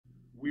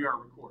We are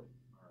recording.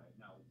 All right.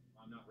 Now,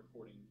 I'm not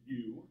recording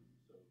you,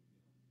 so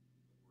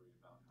don't worry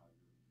about how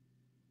you're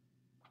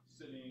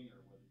sitting or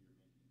whether you're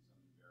making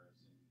some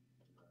embarrassing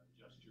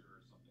gesture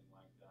or something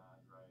like that,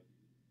 right?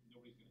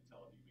 Nobody's going to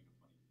tell if you make a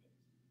funny face.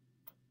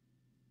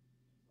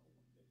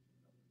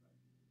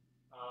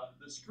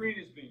 The screen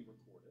is being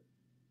recorded.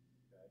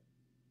 Okay.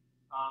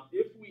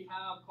 If we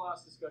have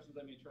class discussions,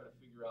 I may try to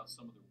figure out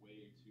some other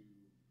way to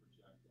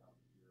project out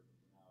here, but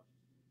for now, it's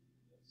just going to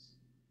be this.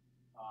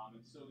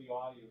 And so the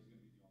audio is going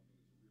to be the only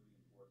thing that's really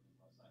important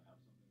unless I have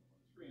something up on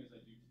the screen, as I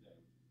do today.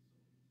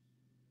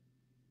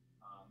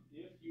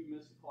 If you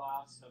miss a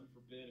class, heaven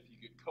forbid, if you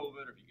get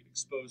COVID or if you get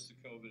exposed to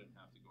COVID and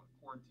have to go into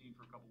quarantine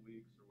for a couple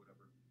weeks or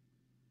whatever,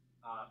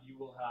 you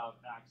will have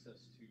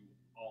access to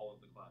all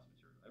of the class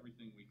material,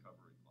 everything we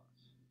cover in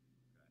class.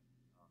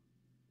 Okay.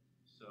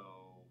 So,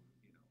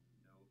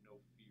 no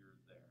fear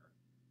there.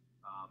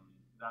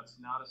 That's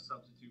not a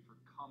substitute for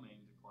coming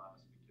to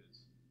class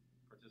because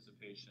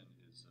participation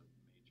is a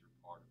major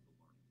part of the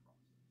learning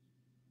process.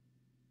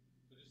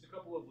 So just a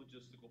couple of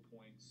logistical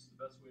points. The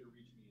best way to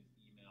reach me is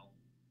email,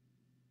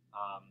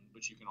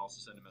 but you can also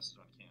send a message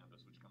on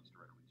Canvas, which comes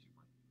directly to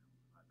my email,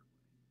 either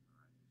way.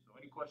 All right. So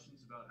any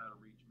questions about how to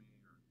reach me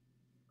or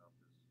anything about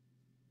this?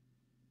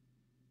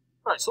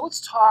 All right, so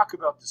let's talk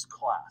about this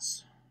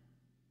class.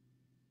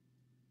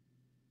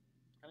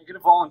 Can I get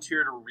a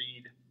volunteer to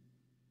read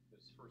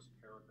this first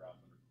paragraph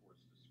under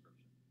course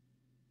description?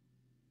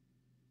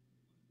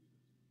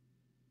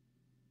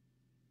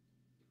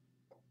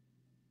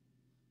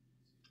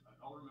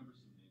 I'll remember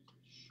some names.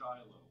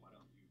 Shiloh, why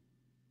don't you?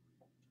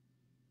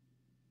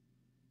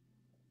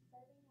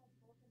 Serving as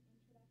both an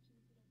introduction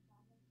to the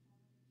Flagler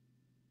College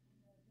and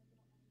the liberal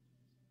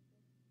education,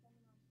 this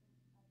seminar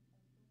serves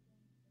as a bookend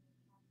in the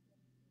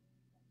capstone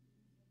experience that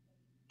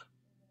students will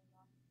take in their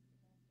last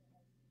semester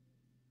as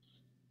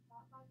seniors.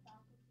 Taught by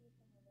faculty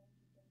from a range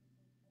of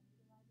disciplines and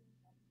utilizing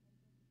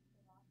textbooks of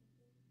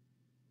philosophy,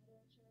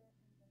 literature,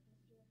 and the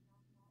history of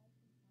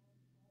mathematics and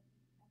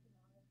science,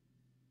 politics,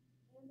 economics,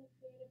 and the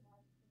creative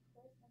arts, the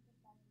course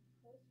emphasizes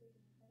close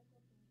reading, critical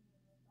thinking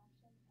and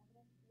reflection,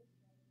 evidence-based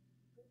writing,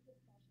 group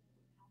discussion,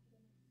 and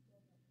academic skill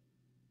building.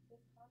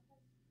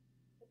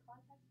 The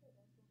context for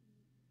this will be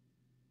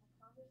a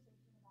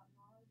conversation about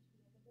knowledge,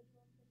 the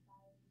individual,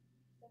 society,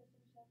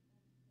 citizenship,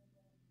 and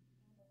a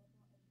liberal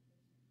education.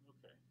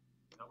 Okay,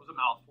 that was a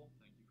mouthful.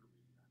 Thank you for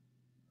reading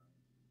that.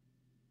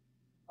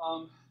 I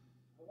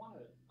want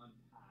to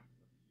unpack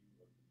a few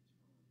of the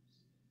terms.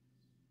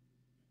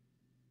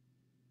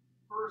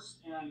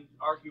 First, and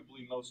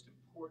arguably most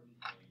importantly,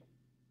 the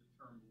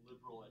term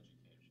liberal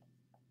education.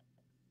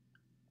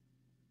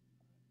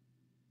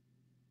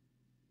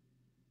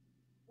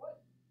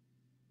 What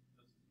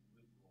does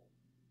liberal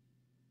mean?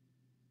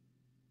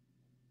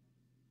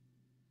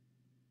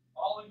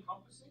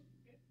 All-encompassing?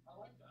 Yeah, I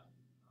like that.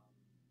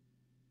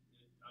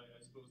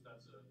 I suppose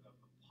that's a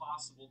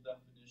possible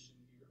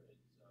definition here. It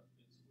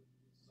fits with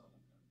some kind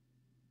of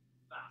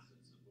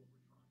facets of what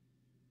we're trying to do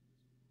with this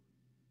word.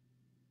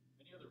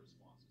 Any other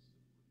responses to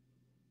the word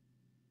liberal?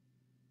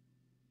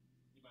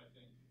 You might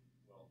think,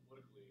 well,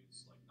 politically,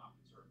 it's like not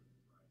conservative,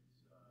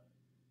 right?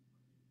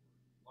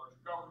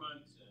 Larger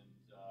government, and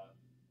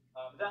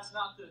that's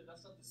not the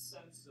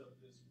sense of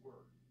this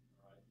word.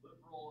 All right,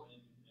 liberal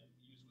and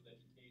used with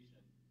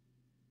education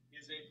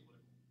is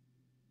apolitical.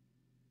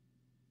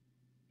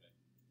 Okay,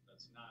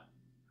 that's not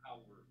how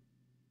we're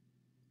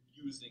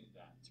using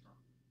that term.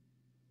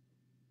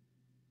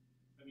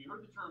 Have you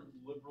heard the term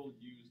liberal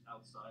used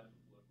outside of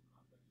the political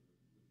context,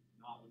 or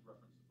not with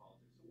reference to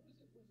politics? So what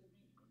does it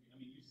mean? I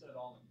mean, you said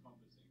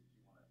all-encompassing. Do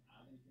you want to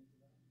add anything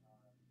to that?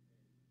 Essentially,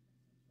 it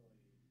takes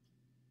together the basics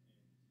of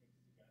each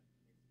important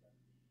subject that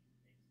makes up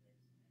a good educated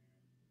person.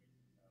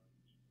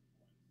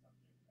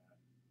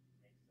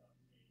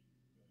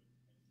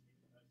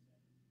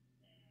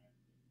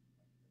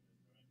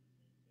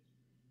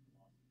 And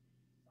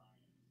like I said, there's history,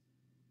 philosophy, science, and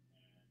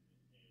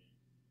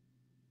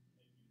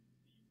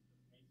it uses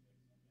the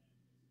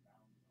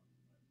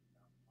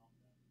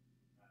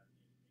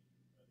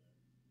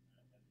basics and then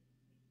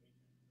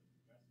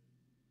expounds on them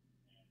as the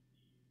education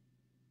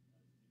further progresses, and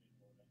the student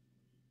will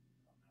eventually come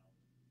out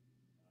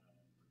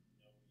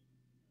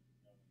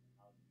knowing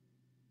how to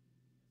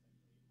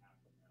essentially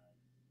act as a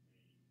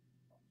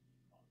functioning part of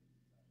society.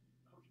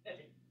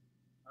 Okay,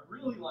 I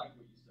really like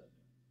what you said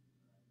there.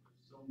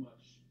 There's so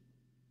much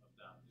of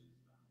that that is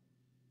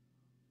valid.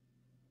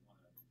 I want to kind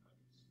of expound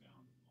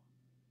upon that.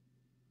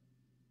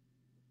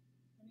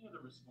 Any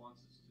other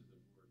responses to the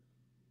word liberal?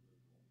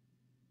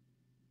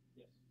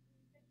 Yes.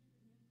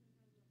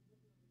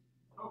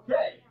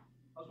 Okay.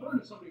 I was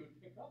wondering if somebody would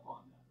pick up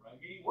on that, right?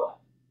 Meaning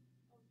what?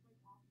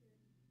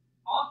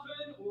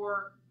 Often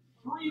or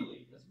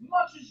freely, as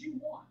much as you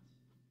want.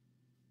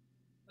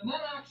 And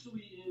that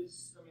actually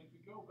is, I mean, if we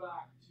go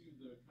back to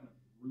the kind of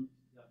root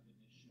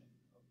definition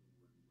of the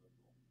word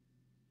liberal,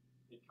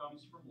 it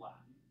comes from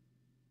Latin,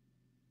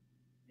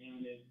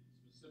 and it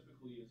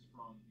specifically is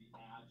from the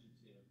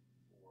adjective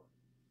for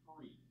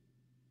free.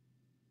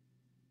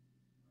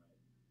 Right?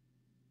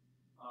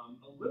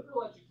 A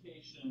liberal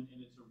education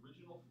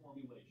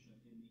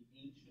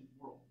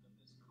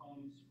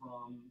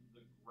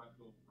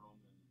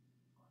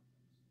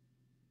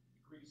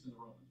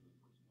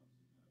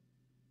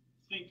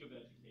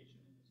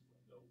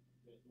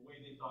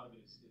thought of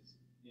it as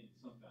in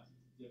some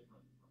facets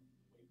different from the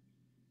way we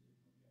use it.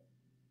 Okay.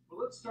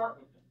 Well, let's start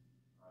with them.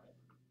 All right.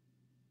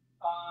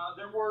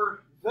 There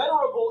were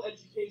venerable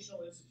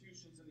educational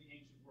institutions in the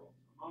ancient world.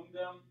 Among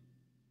them,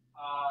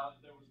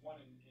 there was one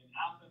in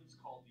Athens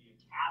called the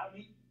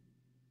Academy.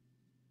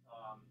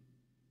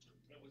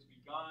 It was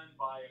begun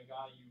by a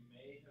guy you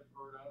may have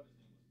heard of. His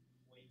name was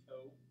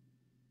Plato. You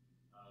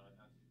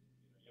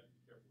have to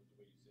be careful with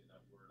the way you say that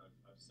word.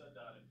 I've said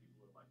that, and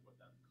people are like, "What,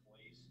 that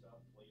clay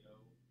stuff, Plato?"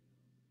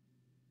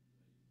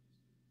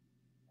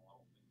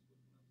 Model things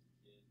with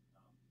when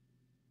I was a kid.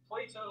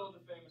 Plato,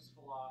 the famous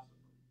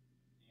philosopher,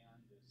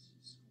 and this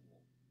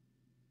school,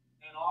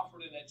 and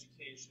offered an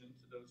education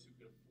to those who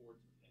could afford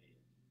to pay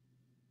it.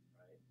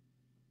 Right?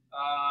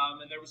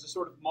 And there was a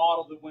sort of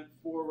model that went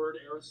forward.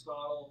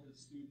 Aristotle, his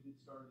student,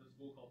 started a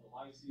school called the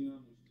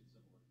Lyceum, which did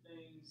similar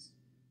things.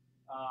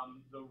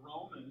 The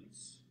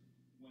Romans,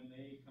 when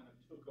they kind of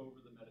took over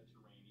the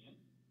Mediterranean,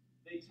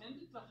 they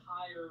tended to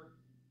hire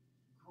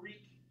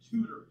Greek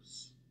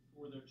tutors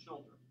for their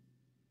children.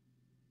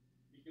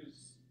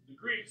 Because the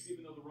Greeks,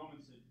 even though the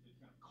Romans had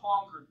kind of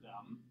conquered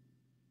them,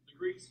 the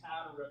Greeks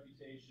had a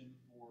reputation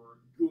for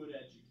good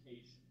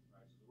education.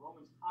 Right? So the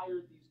Romans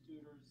hired these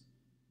tutors,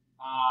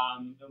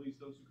 at least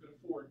those who could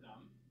afford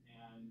them,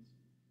 and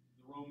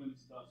the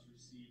Romans thus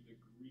received a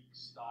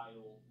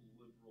Greek-style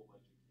liberal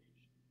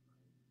education.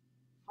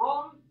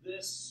 From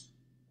this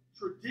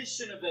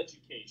tradition of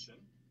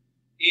education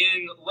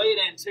in late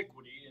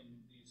antiquity, and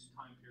these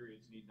time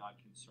periods need not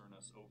concern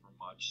us over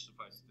much,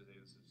 suffice to say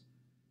this is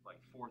like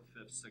 4th,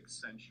 5th,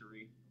 6th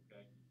century,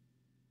 okay?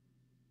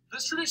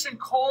 This tradition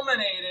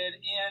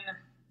culminated in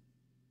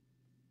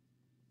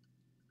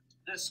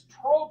this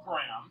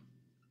program.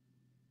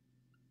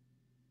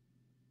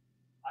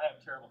 I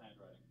have terrible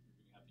handwriting. You're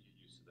going to have to get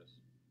used to this.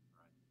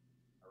 All right.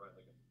 I write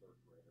like a 3rd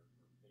grader, or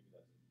maybe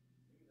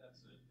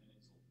that's an insult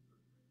to 3rd graders. I'm not sure.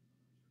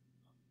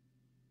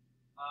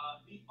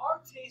 The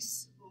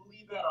artes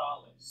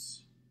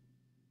liberales,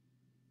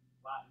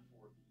 Latin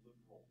for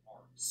liberal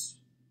arts.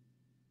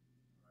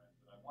 All right,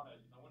 but I want to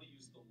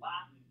use the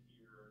Latin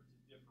here to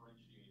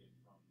differentiate it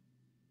from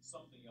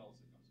something else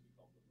that comes to be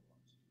called liberal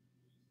arts.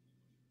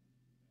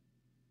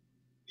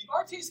 The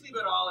artes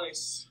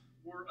liberales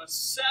were a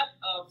set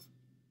of,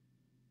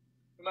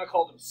 we might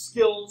call them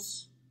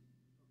skills,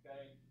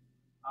 okay,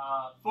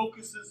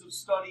 focuses of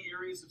study,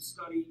 areas of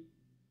study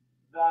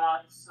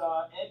that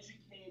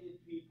educated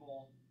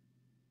people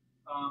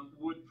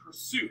would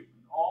pursue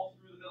all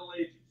through the Middle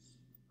Ages.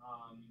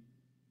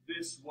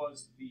 This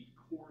was the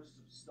course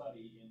of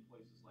study in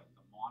places like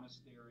the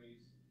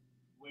monasteries,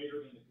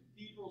 later in the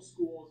cathedral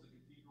schools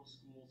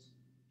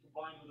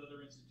combined with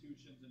other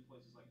institutions in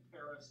places like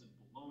Paris and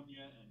Bologna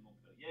and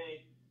Montpellier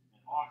and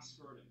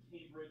Oxford and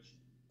Cambridge,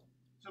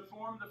 to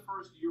form the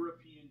first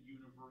European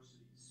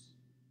universities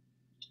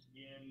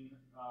in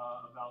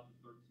about the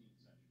 13th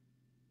century,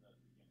 the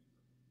beginnings of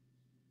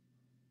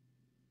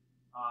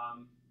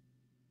it.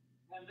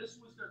 And this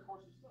was their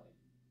course of study.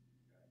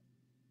 Okay.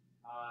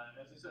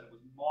 As I said, it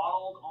was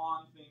modeled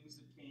on things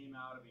that came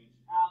out of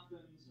ancient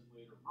Athens and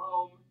later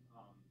Rome, the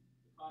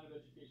kind of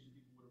education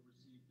people would have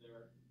received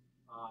there.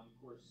 Of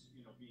course,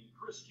 being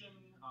Christian,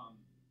 the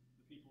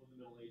people of the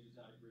Middle Ages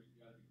had a great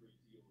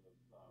deal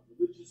of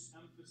religious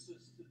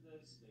emphasis to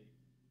this. They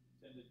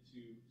tended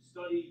to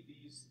study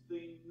these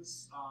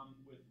things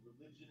with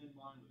religion in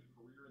mind, with a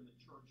career in the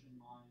church in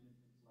mind, and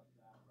things like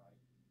that, right?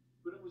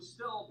 But it was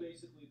still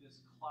basically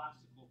this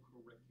classical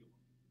curriculum.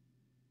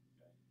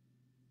 Okay.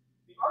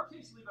 The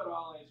artes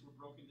liberales were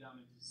broken down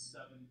into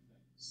 7 things.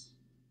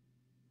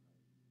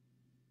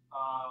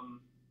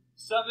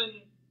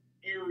 7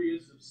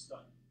 areas of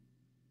study.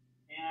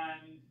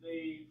 And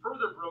they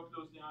further broke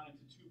those down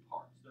into 2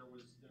 parts. There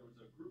was a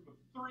group of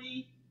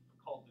 3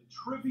 called the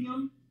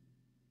trivium,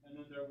 and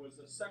then there was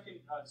a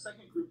second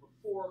group of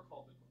 4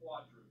 called the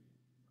quadrivium.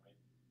 Right?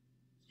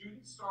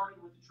 Students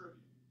started with the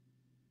trivium,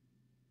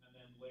 and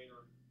then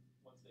later,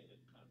 once they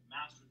had kind of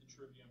mastered the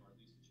trivium, or at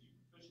least achieved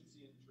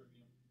proficiency in the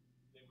trivium,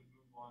 they would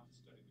move on to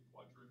study the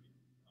quadrivium.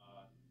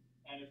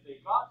 And if they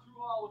got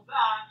through all of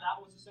that, that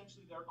was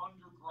essentially their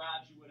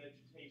undergraduate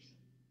education.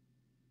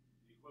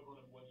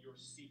 Equivalent of what you're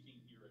seeking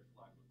here at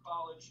Flagler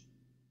College.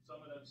 Some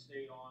of them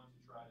stayed on to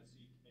try to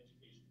seek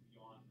education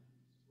beyond that.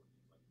 This is where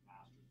things like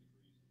master's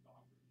degrees and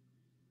doctorate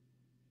degrees.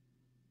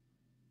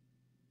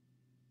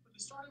 But they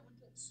started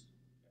with this.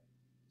 Okay.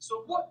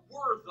 So what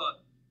were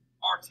the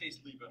artes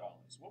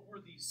liberales? What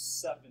were these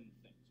 7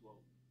 things?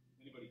 Well,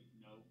 anybody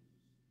know?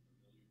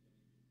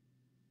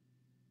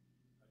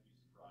 I'd be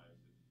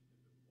surprised if it was.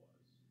 Okay.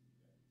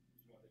 Did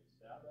you want to take a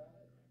stab at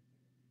it?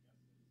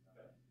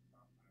 Okay.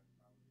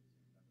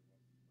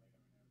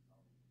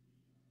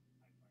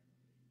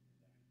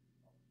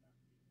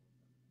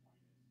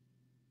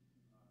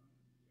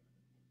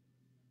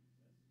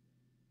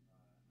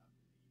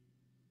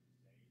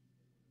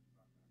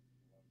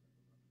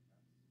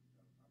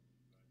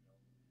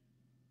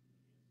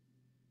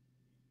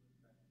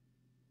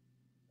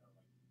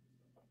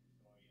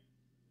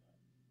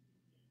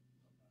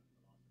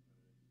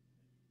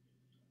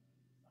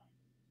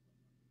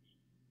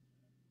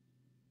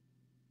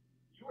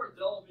 are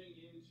delving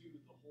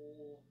into the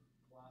whole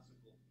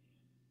classical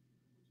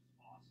canon, which is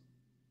awesome.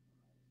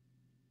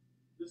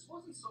 This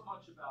wasn't so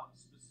much about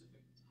specific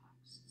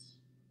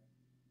texts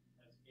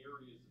as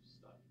areas of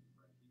study.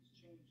 Right? These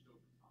changed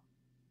over time.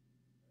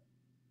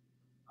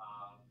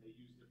 They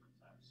use different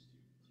texts to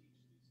teach these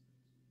things.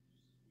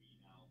 Just as we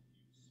now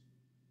use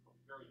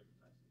probably very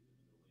different texts in the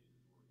Middle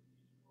Ages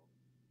or in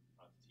the ancient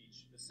world to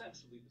teach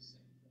essentially the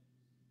same things.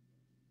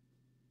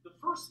 The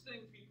first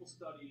thing people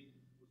studied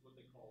was what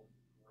they called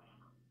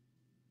grammar.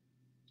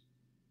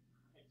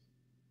 Right?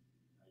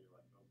 Now you're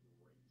like, oh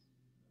great,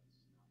 that's not what I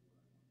want to do.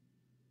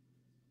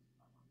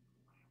 I want grammar in this class.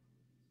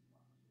 We're going to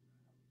have a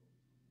focus on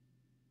it.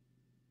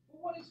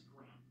 But what is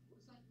grammar? What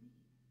does that mean?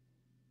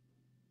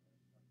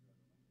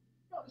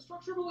 No, the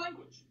structure of a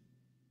language.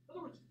 In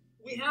other words,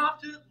 we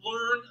have to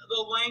learn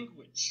the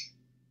language.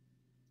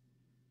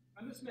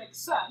 And this makes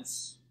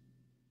sense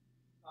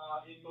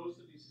in most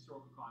of these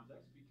historical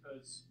contexts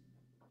because,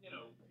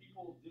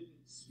 people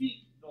didn't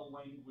speak the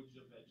language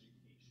of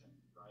education,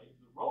 right?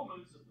 The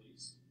Romans, at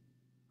least,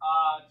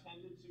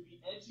 tended to be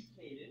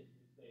educated,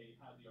 if they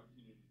had the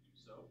opportunity to do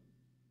so,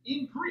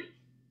 in Greek.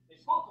 They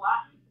spoke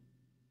Latin,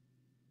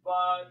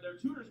 but their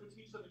tutors would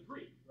teach them in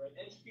Greek, right?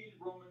 Educated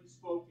Romans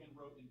spoke and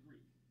wrote in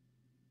Greek.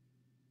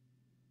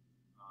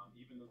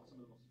 Even though some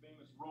of the most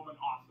famous Roman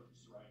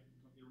authors, right,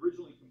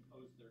 originally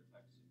composed their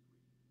texts in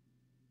Greek.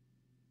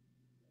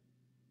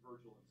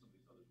 Virgil and some of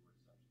these others were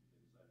exceptions. They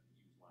decided to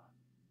use Latin.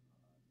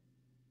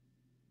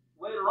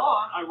 Later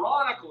on,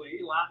 ironically,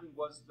 Latin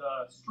was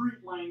the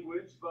street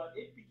language, but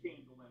it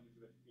became the language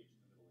of education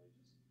in the Middle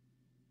Ages.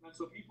 And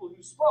so people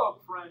who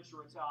spoke French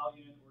or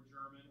Italian or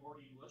German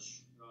or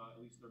English, at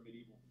least their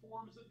medieval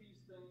forms of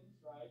these things,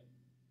 right,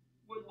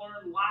 would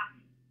learn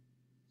Latin.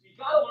 So you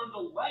got to learn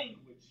the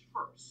language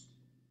first.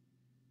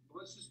 So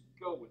let's just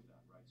go with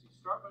that, right? So you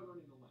start by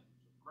learning the language.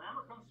 So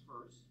grammar comes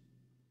first.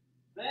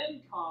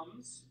 Then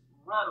comes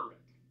rhetoric.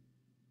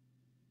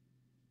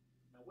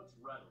 Now, what's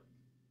rhetoric?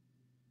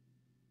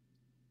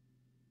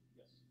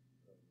 Yes?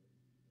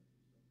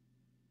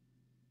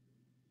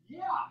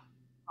 Yeah.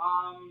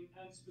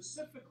 And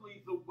specifically,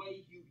 the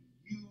way you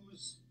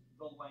use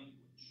the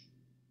language.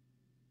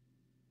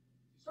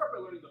 You start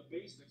by learning the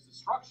basics, the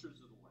structures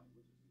of the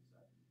language, as we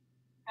said.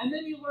 And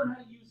then you learn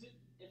how to use it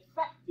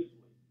effectively.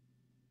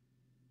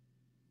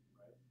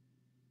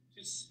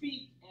 To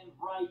speak and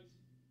write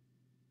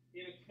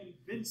in a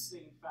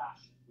convincing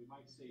fashion. We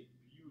might say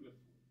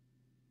beautifully,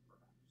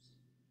 perhaps.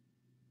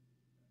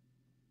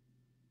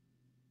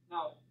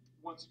 Now,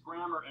 once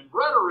grammar and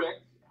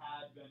rhetoric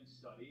had been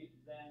studied,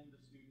 then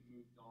the student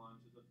moved on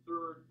to the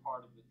third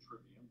part of the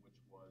trivium, which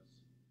was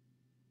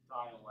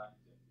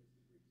dialectic, as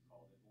the Greeks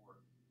called it, or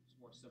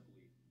more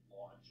simply,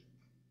 logic.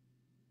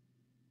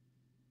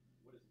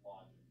 What is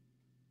logic?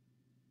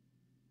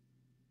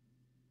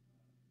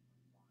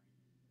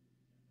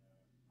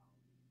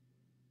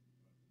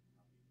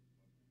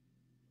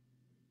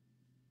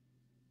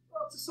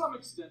 Well, to some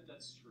extent,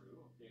 that's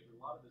true. Okay, but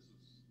a lot of this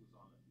was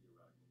on a theoretical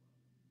level.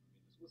 I mean,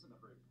 this wasn't a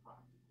very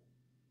practical thing.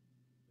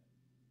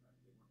 Right?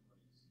 They weren't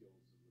learning skills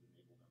that would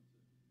enable them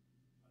to,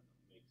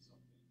 make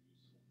something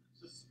useful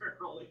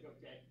necessarily.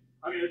 Okay,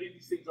 I mean, I think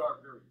these things are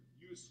very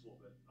useful,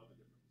 but of a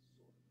different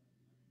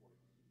sort.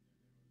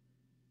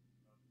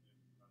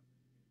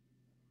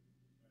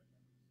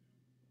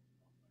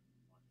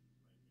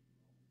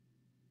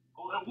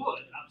 Oh, it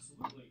would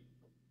absolutely.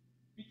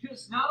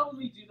 Because not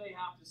only do they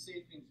have to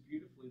say things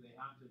beautifully, they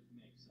have to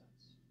make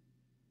sense. Right?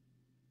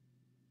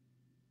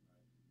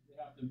 They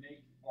have to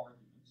make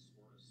arguments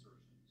or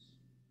assertions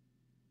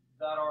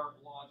that are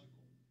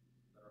logical,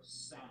 that are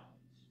sound,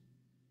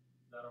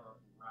 that are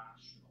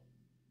rational.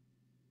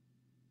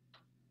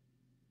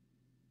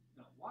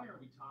 Now, why are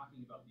we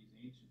talking about these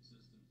ancient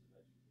systems of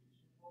education?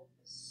 Well,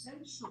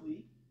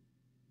 essentially,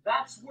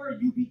 that's where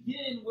you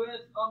begin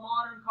with a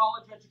modern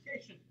college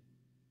education.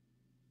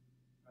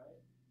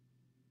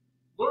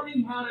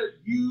 Learning how to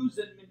use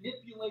and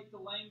manipulate the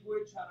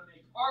language, how to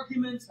make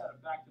arguments, how to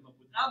back them up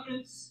with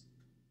evidence.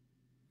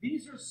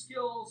 These are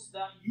skills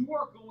that you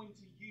are going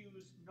to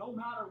use no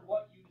matter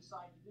what you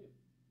decide to do.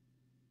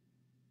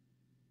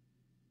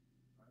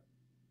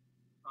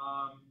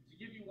 Right? To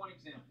give you one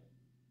example,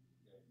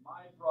 okay,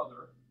 my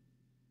brother,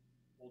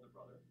 older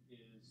brother,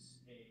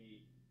 is a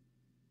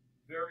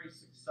very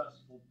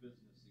successful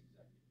business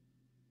executive.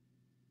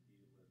 He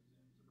lives in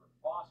suburban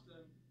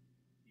Boston.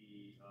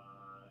 He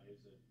is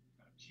a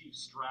chief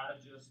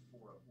strategist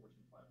for a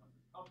Fortune 500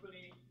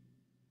 company.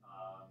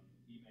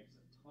 He makes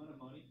a ton of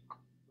money.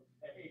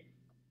 Okay.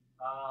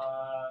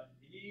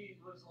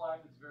 He lives a life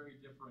that's very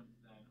different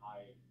than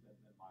my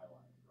life,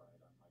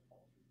 right? My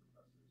college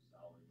professor's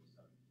salary was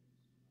 7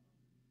 figures.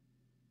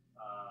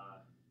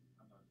 I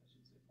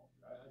shouldn't say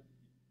paltry. I'm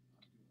doing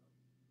okay,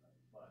 right?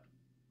 But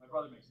my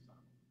brother makes a ton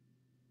of money. He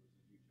lives in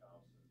a huge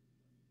house and is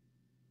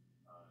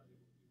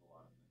able to do a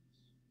lot of things.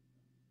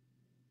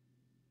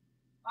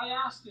 I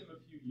asked him a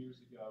few years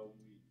ago when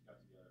we got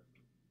together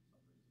for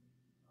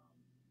some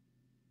reason.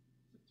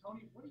 I said,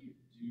 Tony, what do you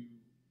do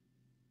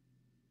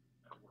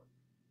at work?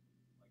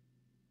 Like,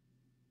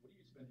 what do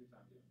spend your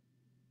time doing.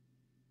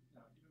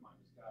 Now, keep in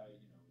mind, this guy, is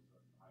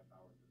a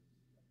high-powered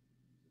business executive.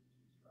 He's a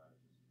chief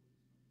strategist for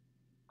this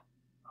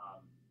company.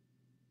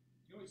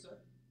 You know what he said?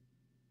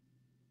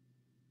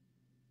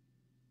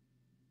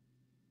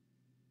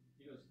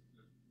 He goes,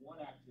 there's one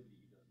activity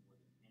he does more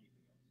than anything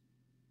else.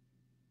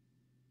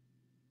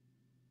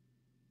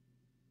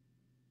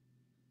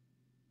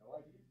 No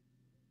idea?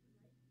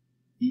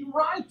 He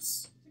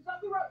writes. That's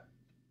exactly right.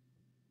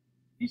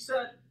 He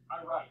said,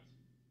 I write.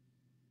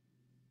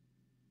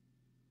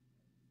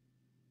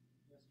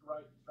 He has to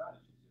write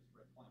strategies. He has to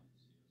write plans.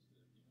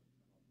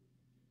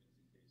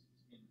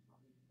 He has to, come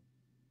up with convincing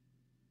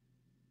cases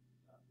in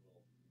writing that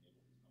will enable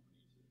his company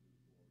to move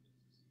forward and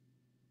succeed.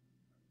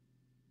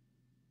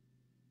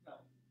 Now,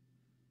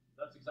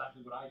 that's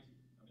exactly what I do.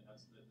 I mean,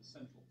 that's the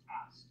central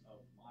task of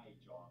my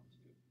job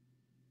too.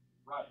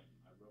 Writing.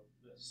 I wrote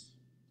this,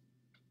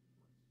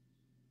 for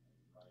instance.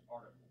 I write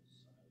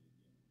articles. I,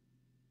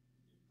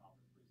 give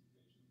conference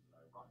presentations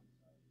that I write.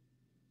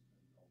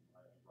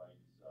 I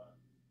write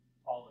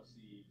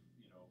policy,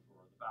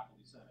 for the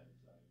faculty senate, and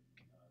so forth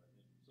and so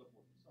on.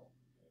 Okay,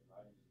 writing is a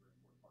very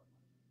important part of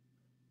my job.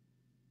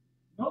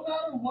 No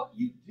matter what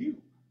you do,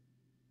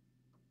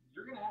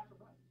 you're going to have to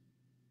write,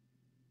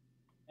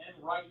 and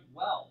write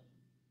well.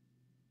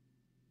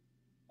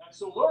 And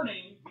so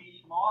learning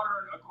the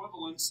modern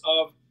equivalents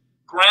of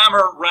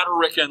grammar,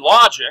 rhetoric, and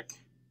logic,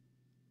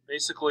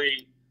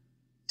 basically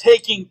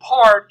taking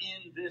part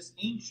in this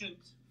ancient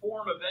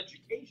form of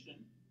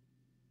education,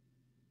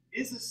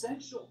 is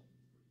essential.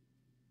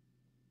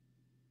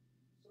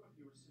 Some of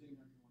you are sitting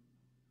there going,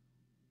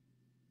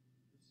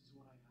 this is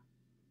what I have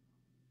to do.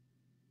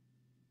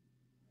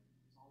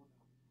 It's all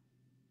about life.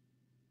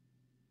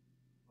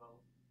 Well,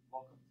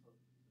 welcome to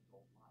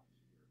adult life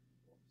here,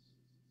 folks.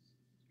 This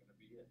is going to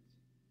be it.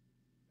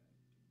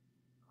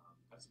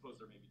 I suppose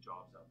there may be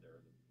jobs out there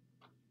that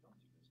don't do this,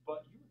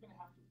 but you're going to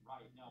have to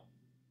write. Now,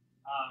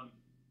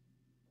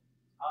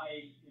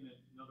 in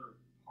another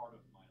part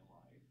of my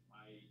life,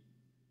 I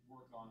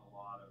work on a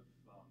lot of,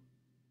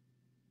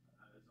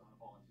 as on a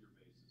volunteer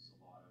basis,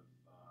 a lot of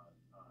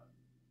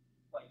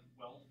like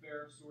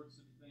welfare sorts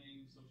of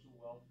things, social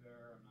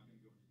welfare. I'm not going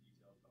to go into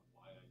details about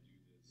why I do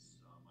this.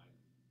 I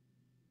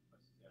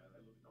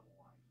live a double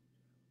life. I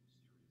have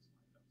a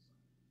mysterious life outside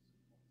of this.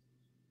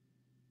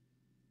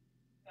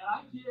 And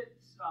I get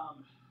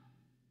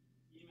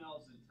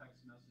emails and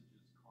text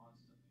messages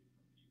constantly from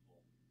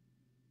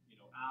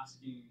people,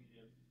 asking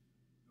if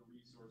the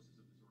resources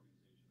of this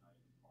organization I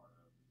am part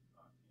of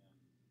can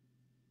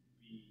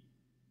be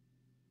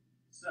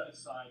set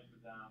aside for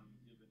them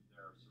given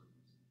their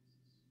circumstances.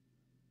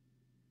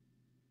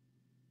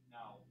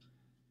 Now,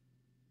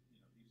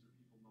 these are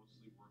people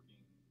mostly working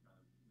kind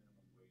of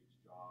minimum wage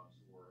jobs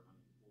or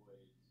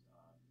unemployed.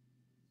 Some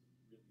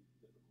really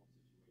difficult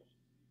situations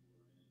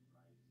people are in,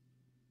 right?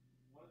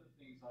 One of the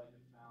things I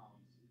have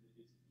found is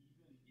even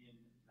in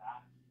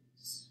that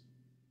case,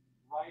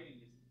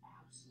 writing is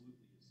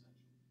absolutely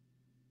essential.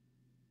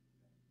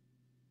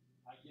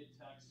 I get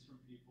texts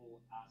from people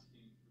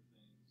asking for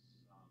things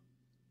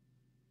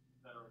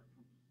that are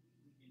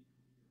completely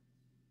incoherent.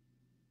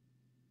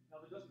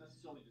 Now, that doesn't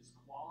necessarily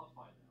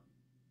disqualify them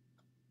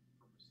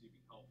from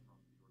receiving help from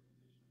the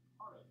organization I'm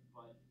part of,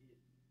 but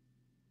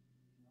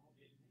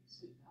it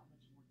makes it that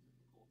much more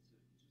difficult to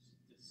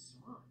just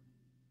discern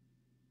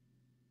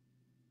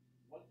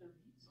what their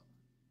needs are.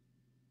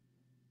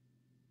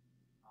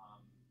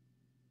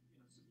 So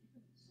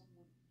even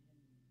someone in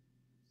a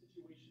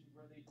situation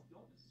where they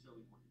don't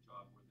necessarily work a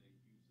job where they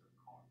use their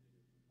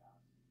cognitive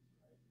capacities,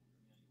 right, or a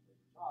manual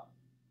labor job,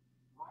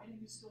 writing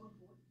is still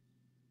important.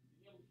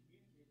 Being able to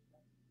communicate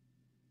effectively.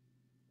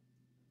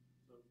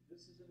 So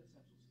this is an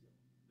essential skill.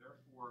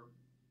 Therefore,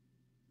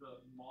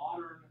 the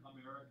modern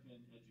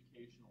American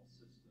educational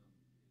system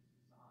is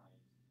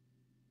designed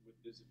with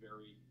this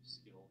very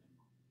skill in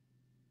mind.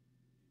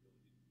 The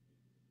ability to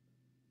communicate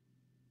effectively.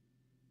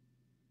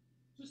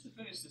 Just to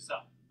finish this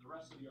up, the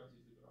rest of the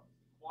RTs that go out,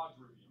 the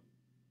quadrivium,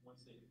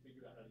 once they had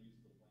figured out how to use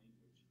the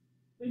language,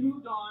 they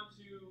moved on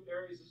to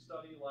areas of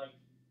study like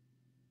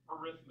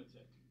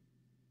arithmetic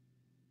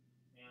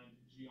and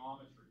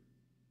geometry.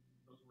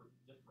 Those were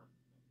different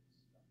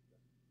things back then,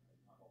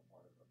 right? Not all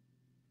part of a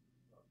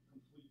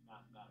complete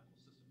mathematical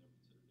system. They were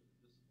considered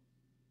different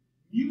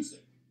disciplines.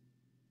 Music,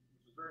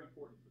 which was very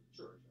important for the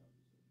church,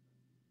 obviously.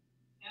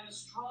 And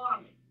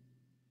astronomy,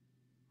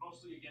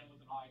 mostly again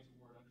with an eye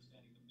toward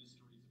understanding the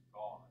mysteries of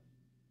God in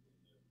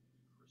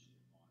the Christian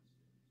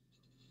monasteries.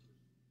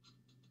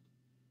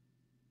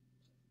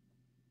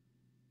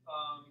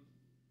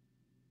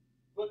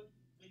 But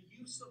the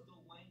use of the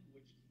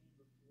language came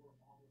before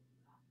all of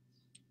that,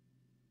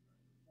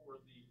 before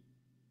the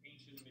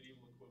ancient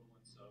medieval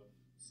equivalents of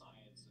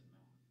science and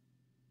math,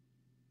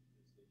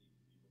 because they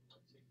needed to be able to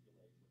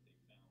articulate what they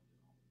found in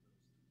all of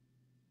those things.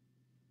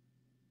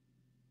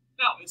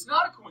 Now, it's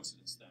not a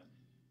coincidence then,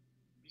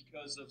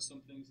 because of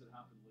some things that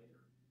happened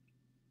later,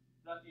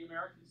 that the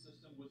American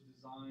system was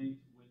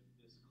designed with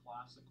this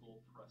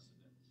classical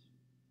precedent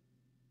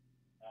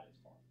at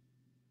its heart.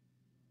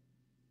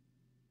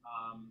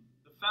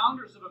 The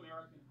founders of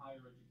American higher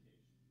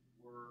education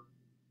were,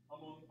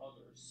 among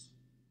others,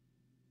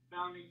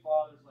 founding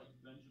fathers like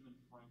Benjamin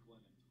Franklin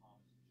and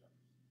Thomas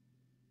Jefferson.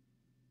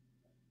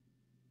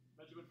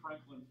 Benjamin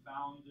Franklin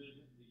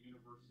founded the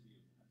University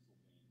of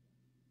Pennsylvania,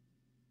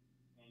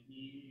 and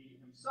he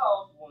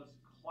himself was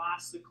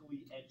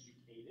classically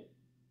educated,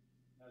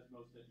 as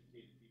most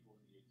educated people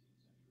in the 18th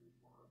century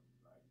were.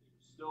 Right? They were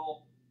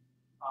still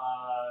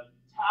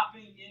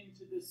tapping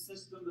into this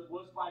system that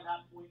was by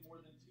that point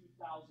more than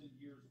 2,000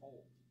 years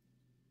old.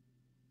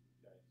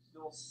 Okay?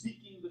 Still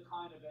seeking the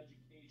kind of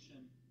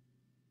education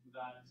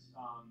that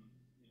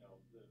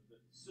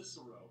that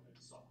Cicero had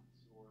sought,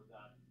 or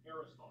that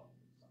Aristotle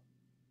had sought.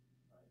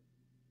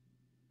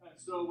 Right? And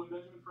so when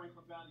Benjamin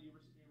Franklin founded the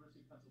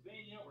University of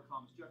Pennsylvania, or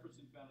Thomas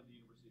Jefferson founded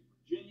the University of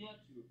Virginia,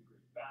 two of the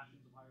great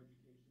bastions of higher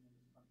education in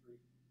this country,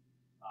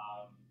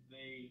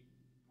 they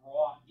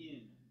brought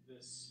in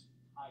this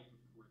type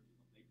of curriculum.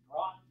 They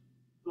brought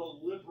the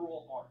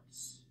liberal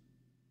arts.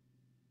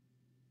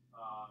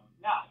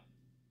 Now,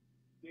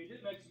 they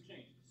did make some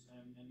changes,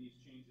 and these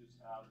changes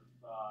have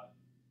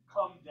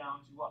come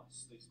down to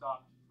us. They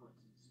stopped, for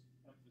instance,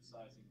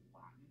 emphasizing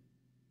Latin.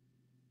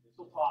 They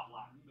still taught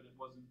Latin, but it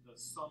wasn't the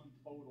sum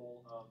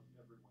total of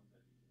everyone's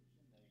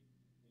education.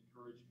 They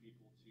encouraged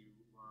people to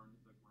learn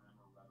the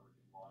grammar, rhetoric,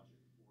 and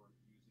logic for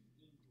using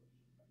English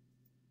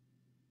effectively.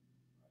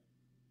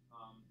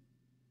 Right?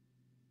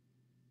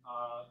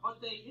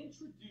 But they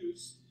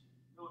introduced,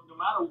 no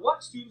matter what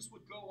students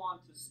would go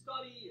on to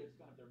study, as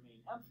kind of their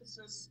main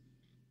emphasis,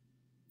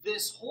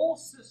 this whole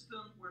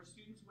system where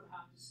students would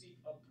have to seek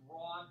a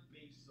broad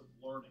base of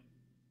learning,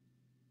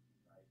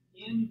 right,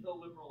 in the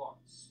liberal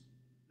arts.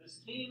 This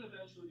came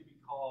eventually to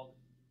be called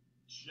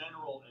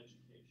general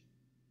education.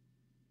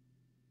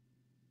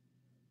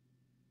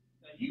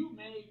 Now you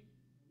may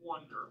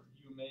wonder,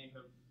 you may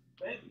have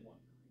been wondering,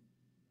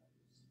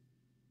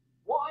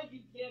 why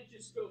you can't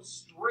just go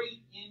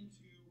straight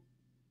into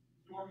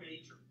your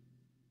major,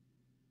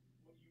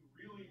 what you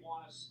really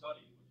want to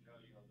study, the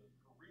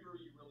career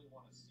you really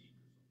want to seek.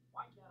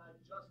 Why can't I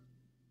just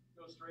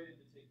go straight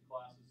into taking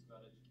classes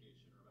about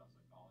education or about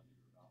psychology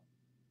or about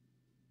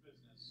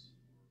business or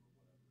whatever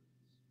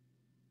it is?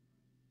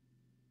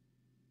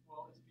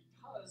 Well, it's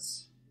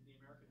because in the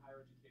American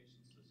higher education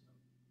system,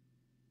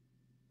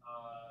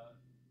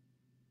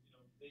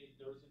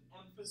 there's an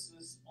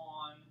emphasis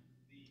on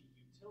the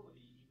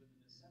utility, even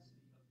the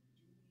necessity of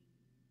doing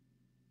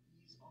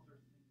these other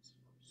things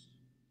first.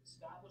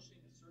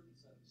 Establishing a certain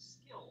set of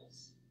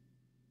skills,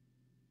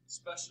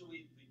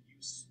 especially the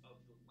use of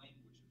the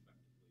language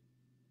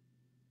effectively,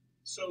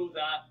 so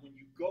that when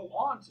you go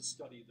on to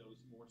study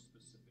those more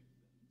specific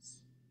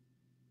things,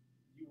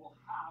 you will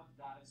have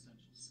that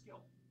essential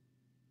skill.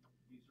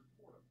 These are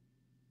portable.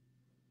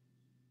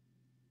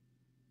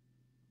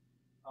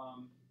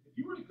 If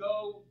you were to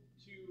go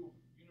to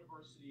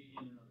university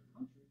in another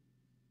country,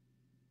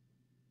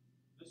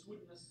 this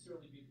wouldn't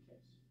necessarily be the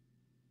case.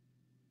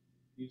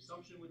 The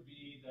assumption would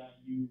be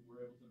that you were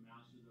able to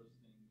master those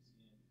things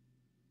in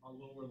a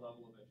lower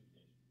level of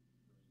education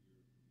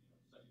during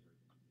your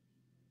secondary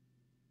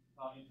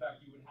education. In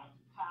fact, you would have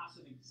to pass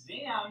an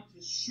exam to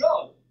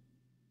show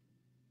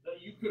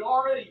that you could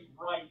already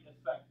write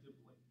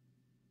effectively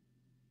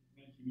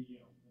and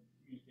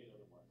communicate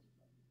otherwise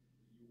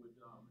effectively. You would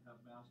have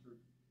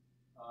mastered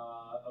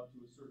up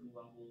to a certain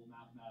level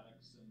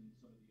mathematics and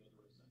some of the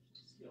other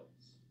essential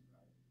skills.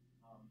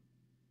 Right?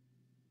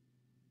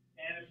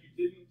 And if you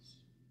didn't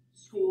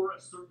score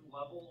a certain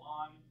level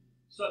on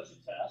such a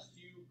test,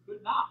 you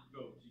could not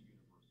go to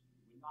university.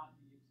 You would not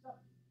be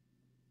accepted.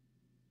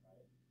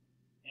 Right?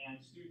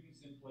 And students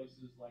in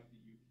places like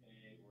the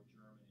UK or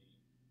Germany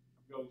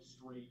go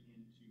straight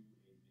into a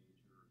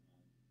major,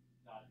 and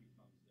that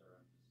becomes their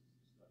emphasis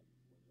to study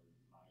for their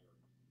entire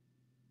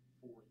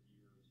 4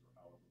 years or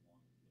however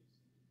long it takes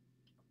them to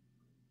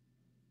complete.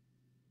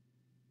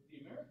 But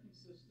the American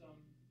system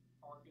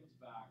harkens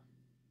back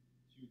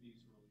to these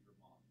earlier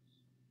models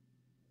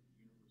at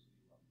the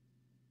university level.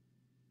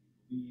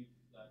 We believe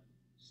that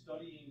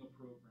studying a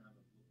program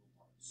of liberal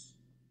arts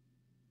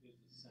is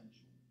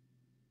essential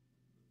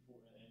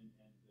and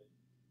that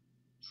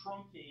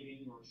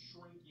truncating or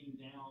shrinking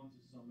down to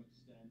some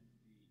extent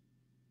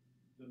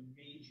the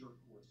major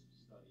course of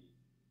study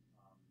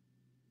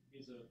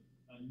is a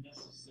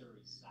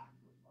necessary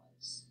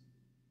sacrifice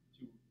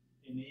to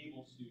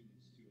enable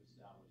students to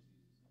establish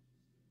these essential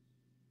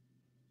skills.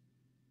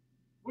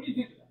 What do you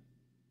think of that?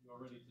 You all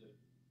ready to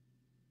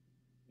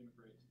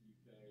immigrate to the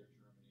UK or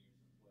Germany or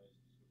someplace,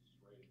 just go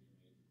straight into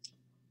your major?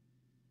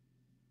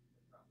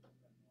 They probably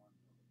spend more on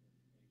public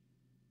education.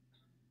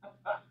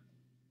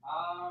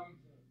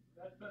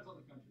 That depends on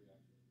the country,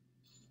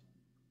 actually.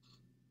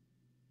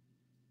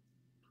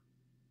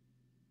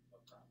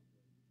 But probably.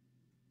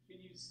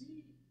 Can you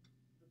see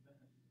the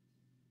benefits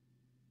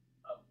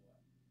Of what?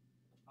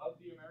 of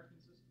the American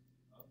system,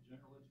 of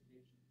general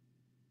education?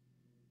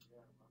 Yeah, well, if you're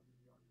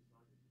undecided.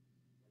 Like,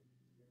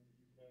 if you're in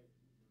the UK,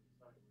 you're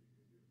undecided, what are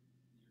you going to do?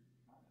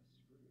 You're kind of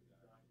screwed,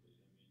 actually.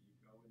 I mean, you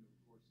go into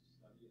a course of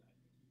study, and I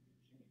think you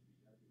can change, but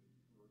you got to do it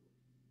early.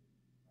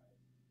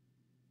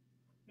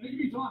 And it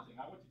can be daunting.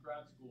 I went to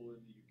grad school in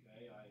the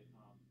UK.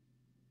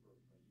 For a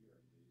year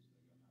at least,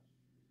 I got a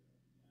master's degree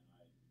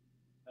there,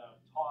 and I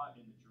have taught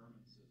in the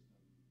German system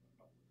a couple of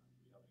times.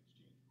 We have an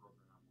exchange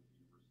program with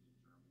the University of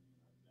Germany,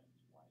 and I've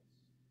been twice,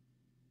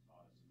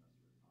 taught a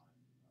semester at a time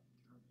in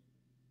Germany.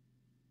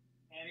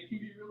 And it can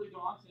be really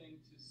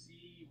daunting to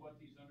see what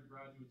these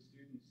undergraduate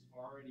students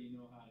already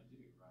know how to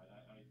do, right?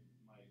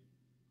 My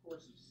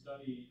course of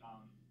study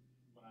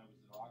when I was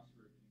at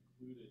Oxford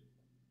included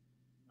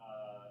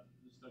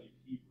the study of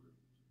Hebrew.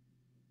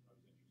 I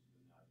was interested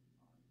in that at the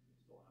time. I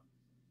still am.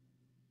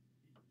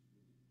 Hebrew's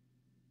really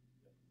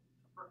difficult,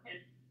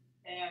 right?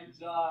 And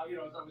as I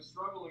was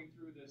struggling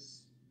through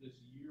this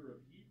year of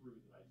Hebrew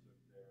that I took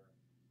there,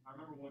 I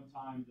remember one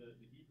time the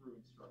Hebrew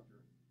instructor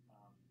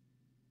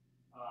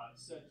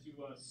said to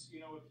us,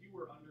 if you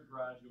were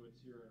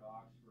undergraduates here at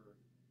Oxford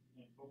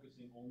and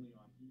focusing only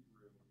on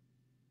Hebrew,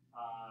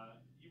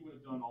 you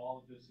would have done all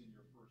of this in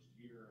your first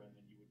year, and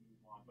then you would move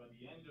on. By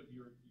the end of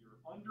your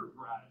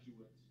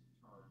undergraduate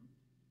term,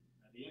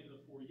 at the end of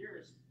the 4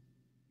 years,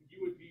 you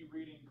would be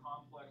reading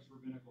complex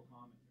rabbinical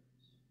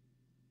commentaries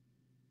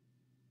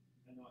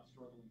and not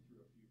struggling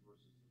through a few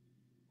verses of the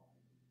Hebrew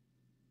Bible.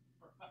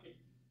 Right?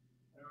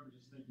 I remember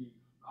just thinking,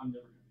 I'm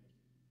never going to make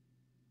it.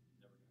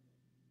 Never going to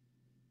make it.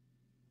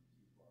 I'm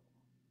too far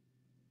behind.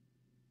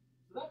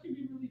 So that can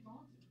be really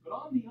daunting. But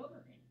on the other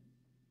hand,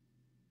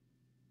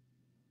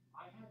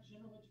 I had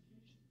general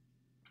education.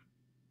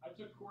 I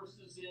took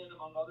courses in,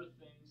 among other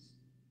things,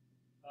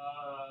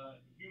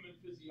 human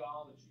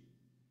physiology,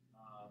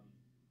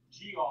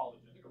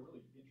 geology. I think a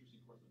really interesting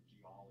course on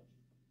geology,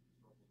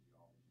 historical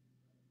geology.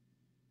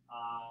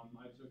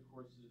 Right? I took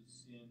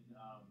courses in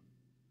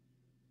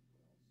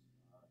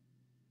what else?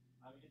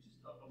 It's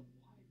just a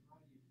wide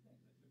variety of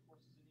things. I took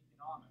courses in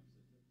economics.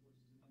 I took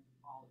courses in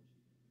anthropology.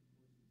 I took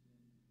courses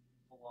in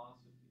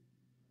philosophy.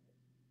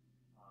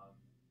 Right?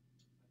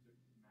 I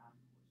took math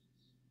courses.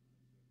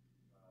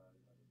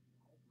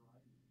 I took a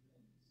wide variety of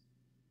things.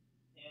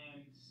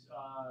 And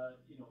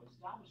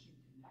establishing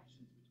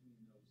connections between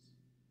those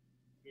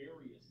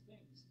various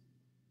things,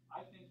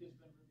 I think, has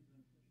been really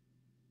beneficial.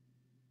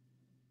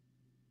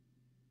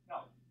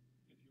 Now,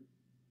 if you're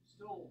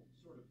still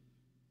sort of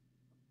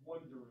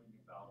wondering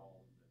about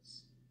all of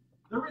this,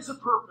 there is a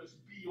purpose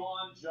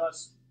beyond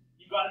just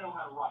you got to know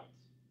how to write.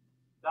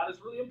 That is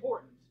really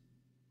important,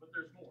 but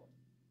there's more.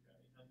 Okay?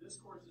 And this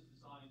course is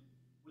designed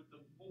with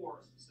the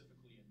more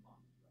specifically in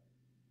mind. Right?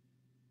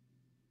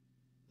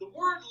 The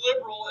word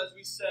liberal, as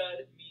we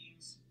said,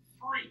 means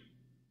free.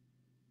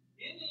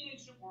 In the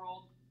ancient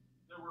world,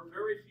 there were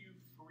very few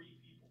free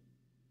people.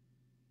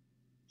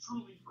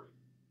 Truly free.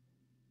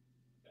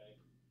 Okay?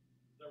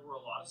 There were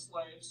a lot of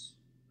slaves.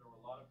 There were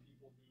a lot of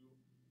people who,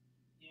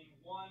 in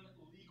one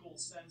legal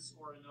sense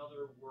or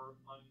another, were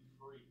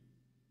unfree,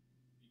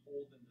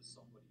 beholden to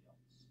somebody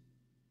else.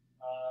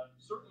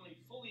 Certainly,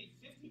 fully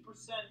 50%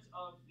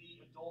 of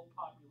the adult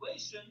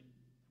population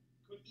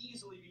could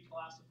easily be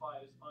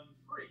classified as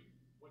unfree.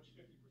 Which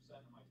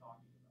 50% am I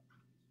talking about?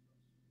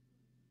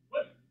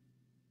 Women.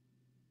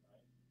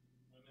 Right?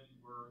 Women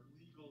were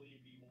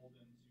legally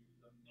beholden to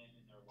the men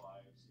in their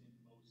lives in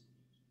most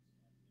ancient and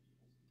medieval,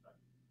 in fact,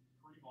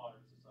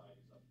 pre-modern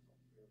societies up until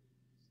fairly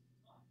recent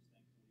times.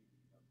 Thankfully,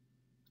 we have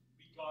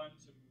begun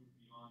to move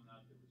beyond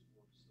that. There is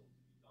work still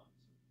to be done.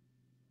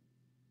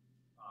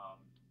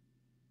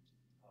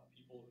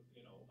 People,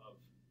 of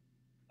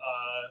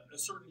a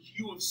certain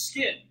hue of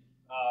skin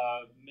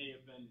may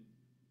have been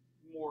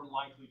more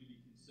likely to be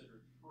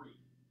considered free,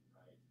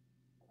 right?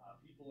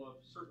 People of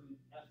certain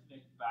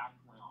ethnic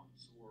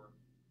backgrounds or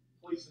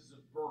places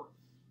of birth,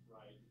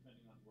 right,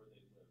 depending on where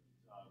they lived,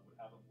 would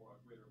have a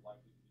greater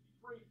likelihood to be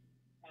free,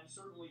 and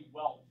certainly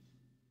wealth,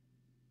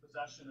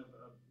 possession of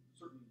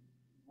certain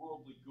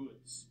worldly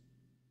goods,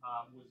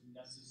 was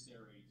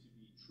necessary to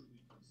be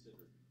truly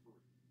considered free.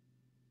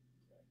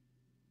 Okay.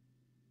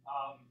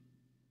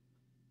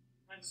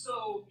 And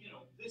so,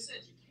 this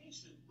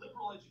education,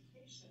 liberal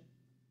education,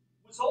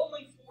 was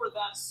only for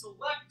that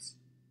select,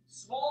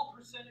 small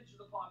percentage of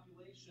the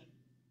population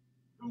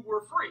who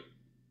were free.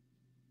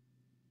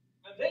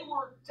 And they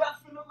were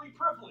definitely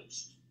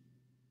privileged.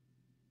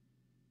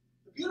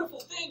 The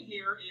beautiful thing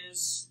here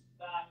is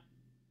that,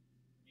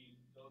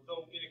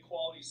 though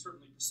inequalities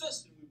certainly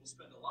persist, and we will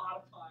spend a lot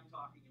of time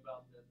talking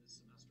about that this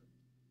semester,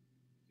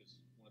 because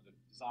one of the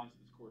designs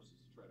of this course is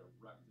to try to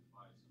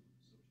rectify some of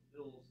the social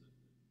ills that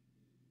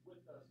continue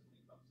with us and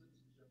think about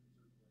citizenship in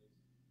certain ways.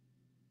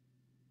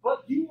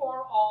 But you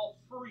are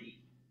all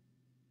free.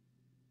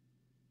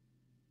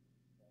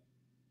 Okay.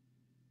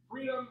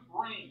 Freedom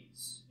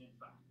reigns, in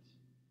fact.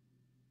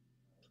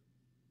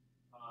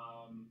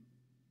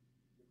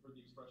 You've heard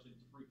the expression,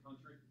 it's a free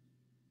country.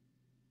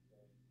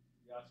 Okay.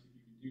 You ask if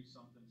you can do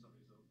something,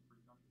 somebody says, it's a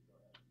free country, go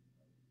ahead.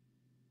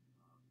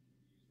 Right? It can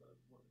be used rather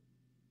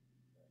flippantly.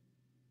 Okay.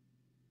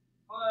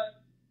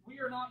 But we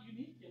are not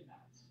unique in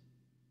that.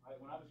 Right?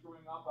 When I was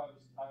growing up,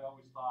 I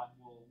always thought,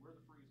 well, we're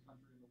the freest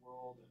country in the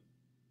world, and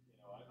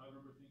I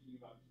remember thinking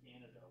about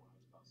Canada when I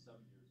was about 7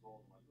 years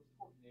old. I'm like, those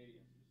poor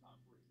Canadians are just not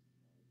free.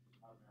 Right?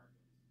 They're not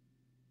Americans.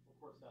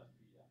 course, that's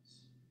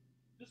BS.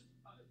 Just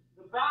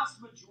the vast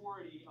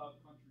majority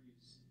of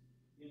countries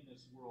in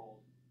this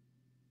world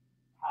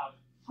have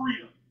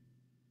freedom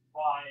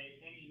by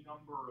any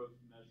number of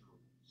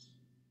measurables,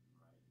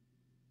 right?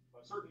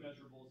 By certain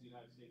measurables, the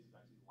United States is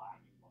actually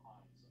lagging behind some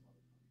other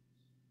countries.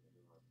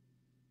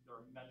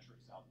 There are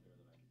metrics out there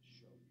that I can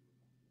show you.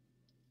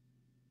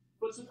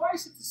 But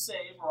suffice it to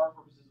say, for our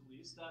purposes at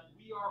least, that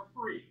we are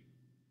free.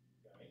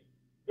 Okay?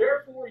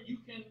 Therefore, you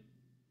can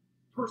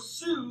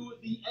pursue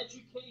the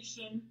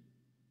education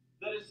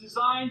that is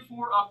designed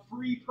for a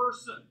free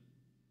person.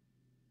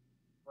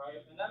 Right?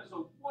 And that is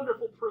a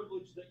wonderful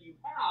privilege that you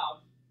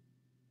have,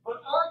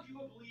 but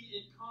arguably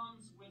it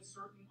comes with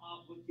certain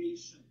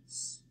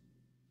obligations.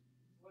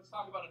 Let's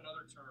talk about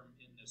another term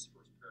in this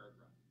first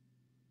paragraph.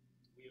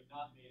 We have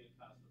not made it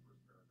past the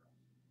first paragraph.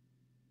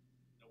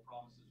 No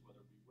promises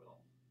whether we will.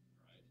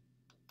 Right?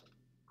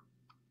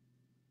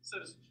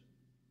 Citizenship.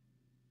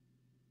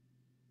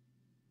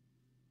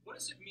 What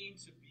does it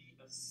mean to be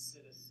a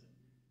citizen?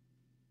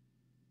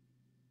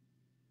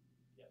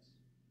 Yes.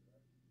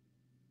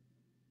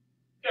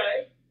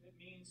 Okay. It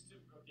means to,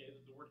 okay,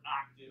 the word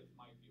active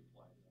might be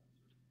applied to that.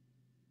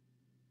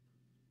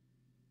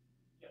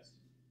 Yes.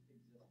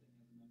 Existing as a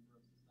member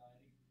of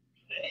society.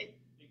 Okay.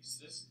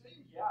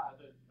 Existing, yeah. I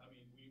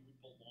mean, we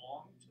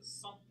belong to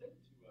something,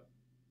 to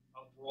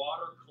a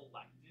broader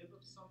collective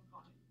of some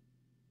kind.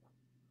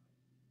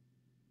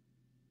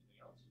 Anything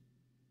else?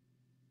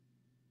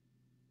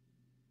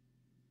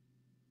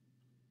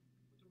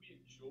 What do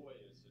we enjoy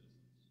as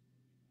citizens?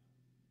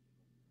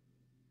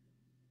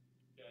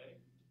 Okay.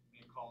 I'm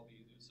going to call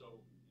these, so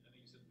I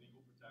think you said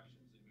legal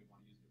protections. Anybody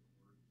want to use a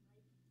different word?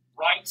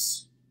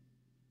 Rights.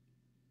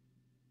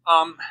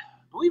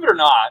 Believe it or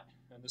not,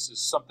 and this is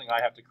something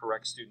I have to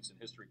correct students in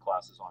history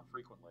classes on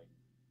frequently,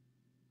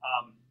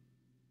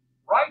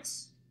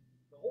 rights,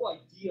 the whole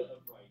idea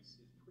of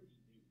rights is pretty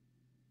new.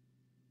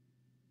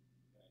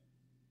 Okay.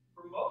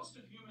 For most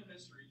of human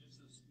history, just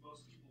as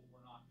most people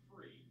were not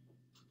free,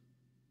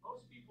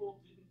 most people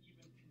didn't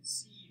even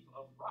conceive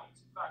of rights.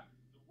 In fact,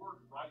 the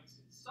word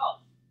rights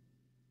itself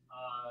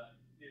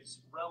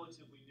is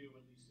relatively new,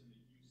 at least in the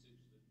usage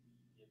that we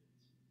give it.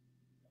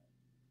 Okay.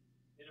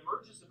 It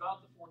emerges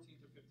about the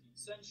 14th or 15th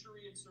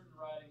century in certain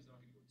writings. I'm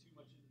not going to go too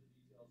much into the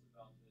details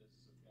about this,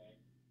 okay?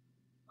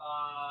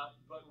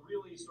 But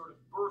really sort of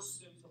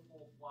bursts into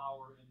full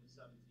flower in the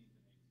 17th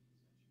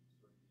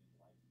and 18th centuries, during the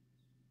Enlightenment.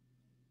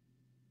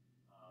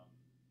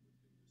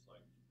 Just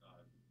like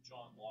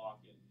John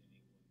Locke in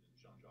England and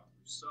Jean-Jacques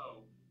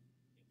Rousseau in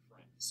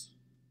France.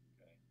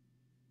 Okay.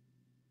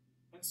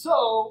 And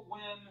so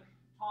when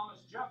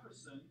Thomas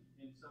Jefferson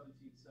in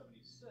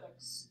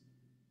 1776,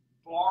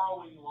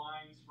 borrowing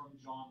lines from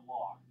John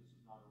Locke, this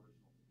is not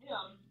original to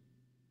him,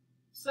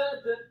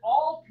 said that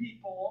all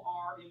people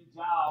are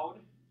endowed,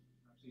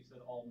 actually he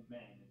said all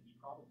men, and he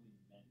probably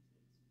meant it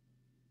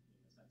in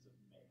the sense of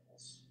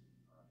males.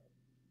 All right.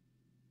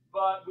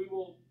 But we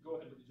will go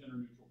ahead with the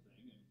gender neutral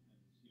thing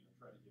and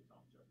try to give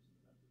Thomas Jefferson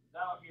the benefit of the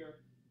doubt here.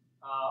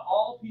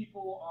 All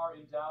people are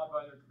endowed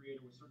by their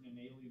Creator with certain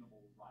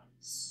inalienable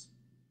rights.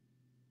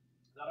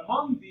 That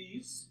among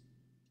these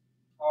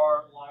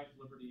are life,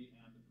 liberty,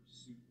 and the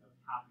pursuit of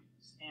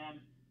happiness. And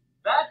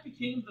that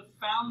became the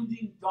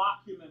founding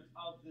document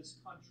of this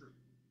country.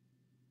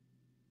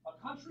 A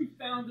country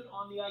founded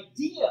on the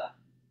idea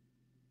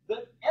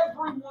that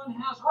everyone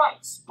has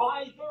rights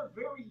by their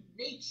very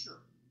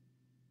nature.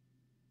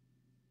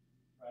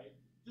 Right?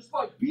 Just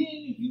by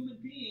being a human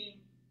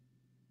being,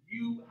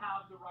 you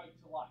have the right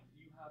to life.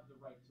 You have the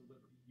right to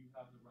liberty. You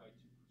have the right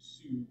to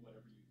pursue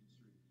whatever you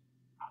construe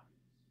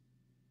happiness.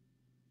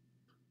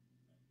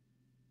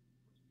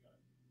 Okay.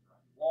 Of course, there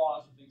are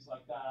laws and things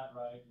like that,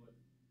 right? What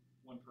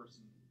one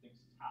person thinks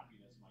is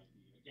happiness might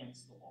be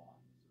against the law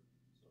in certain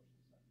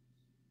social settings.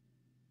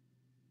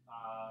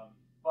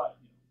 But,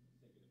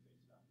 take it at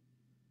face value.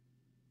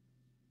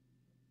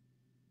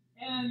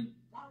 And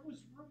that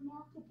was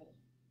remarkable.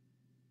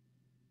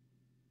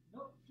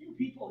 Few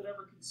people had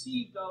ever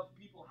conceived of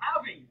people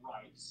having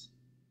rights,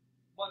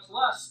 much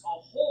less a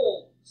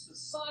whole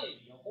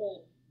society, a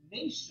whole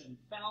nation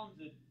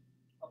founded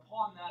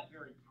upon that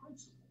very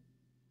principle.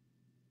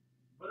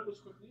 But it was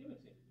quickly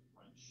imitated. The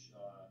French,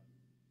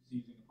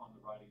 seizing upon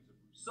the writings of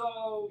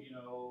Rousseau,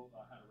 had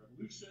a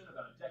revolution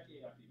about a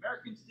decade after the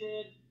Americans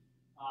did,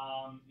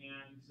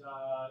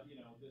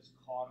 this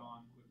caught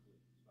on quickly,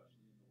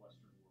 especially in the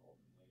Western world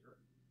and later,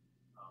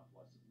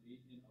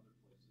 blessedly in other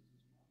places as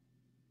well.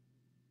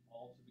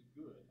 All to the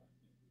good, I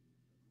think we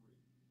would agree. Okay.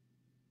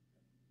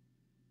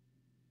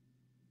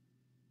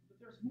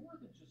 But there's more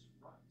than just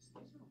rights.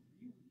 These are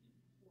really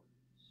important.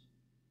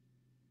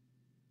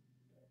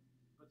 Okay.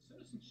 But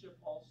citizenship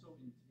also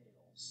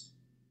entails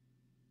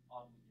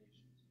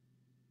obligations.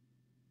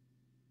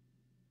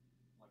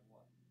 Like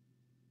what?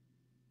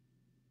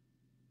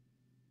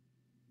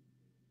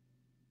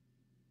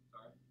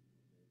 Sorry?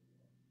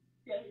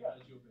 Yeah, that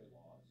you obey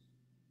laws.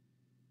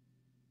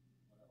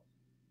 What else?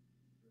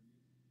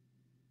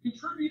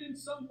 Contribute in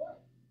some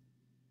way.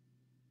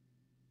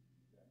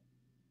 Okay.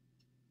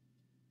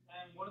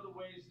 And And one of the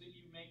ways that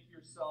you make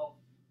yourself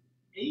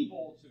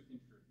able to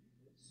contribute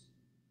is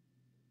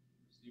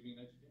receiving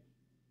an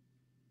education.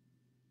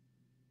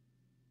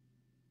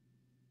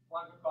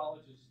 Flagler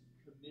College is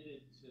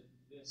committed to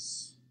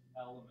this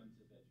element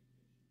of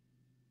education.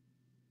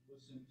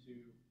 Listen to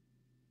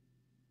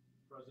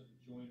President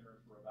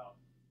Joyner for about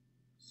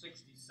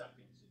 60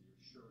 seconds and you're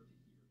sure to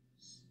hear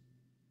this.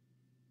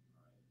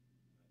 All right?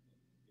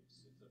 And I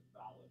think it's a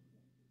valid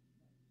point that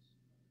he makes.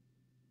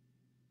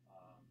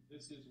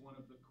 This is one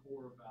of the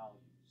core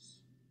values.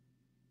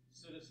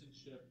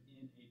 Citizenship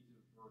in a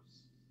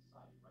diverse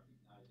society,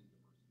 recognizing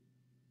diversity.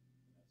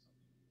 And that's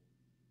something we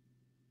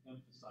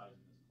will emphasize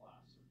in this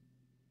class, certainly.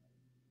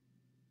 Right?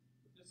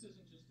 But this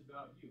isn't just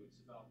about you, it's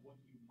about what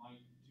you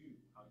might do,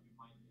 how you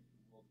might make the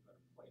world a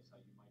better place,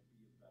 how you might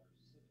be a better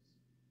citizen.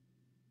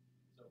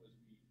 So as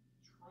we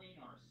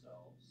train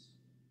ourselves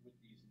with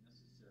these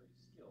necessary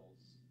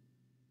skills,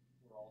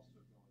 we're also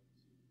going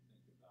to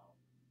think about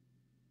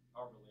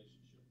our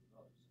relationship with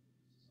others and with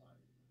the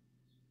society around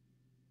us.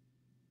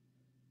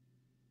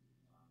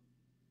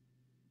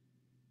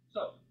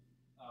 So,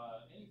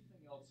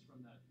 anything else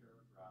from that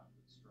paragraph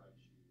that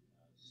strikes you as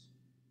interesting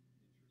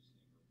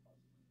or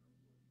puzzling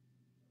or worth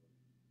noting?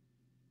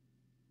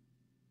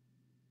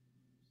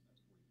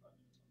 Spent 45 minutes on this paragraph. Maybe it's time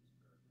to move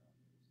on.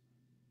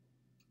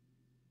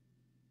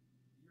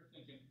 You're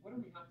thinking, what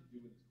do we have to do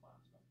in this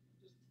class?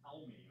 Just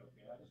tell me,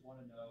 okay? I just want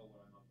to know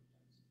what I'm up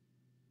against.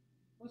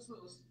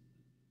 Let's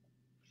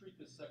treat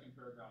this second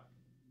paragraph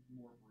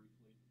more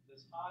briefly.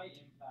 This high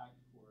impact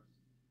course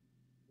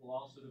will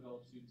also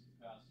develop students'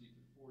 capacity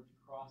to forge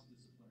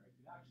cross-disciplinary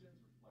connections,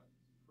 reflect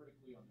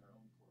critically on their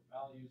own core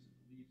values and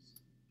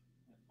beliefs,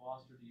 and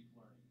foster deep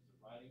learning. As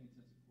a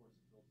writing-intensive course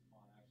that builds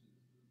upon actually,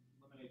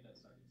 eliminate that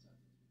second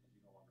sentence because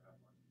you no longer have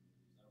learning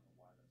communities. I don't know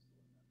why that's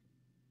still in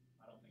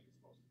there. I don't think it's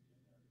supposed to be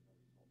in there. Nobody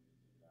told me to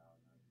take it out,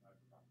 and I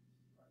forgot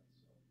to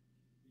write.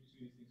 So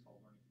these things called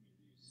learning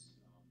communities.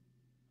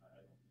 I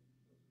don't think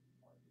those are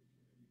part of the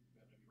education.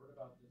 Have you heard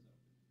about this?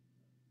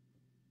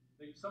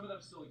 I don't think some of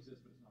them still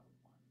exist, but it's not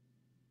required.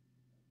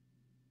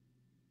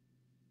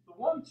 The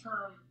one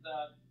term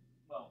that,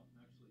 well,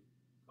 actually,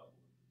 a couple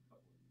of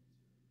things here.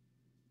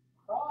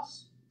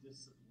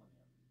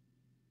 Cross-disciplinary.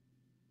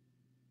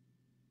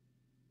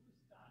 What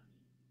does that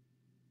mean?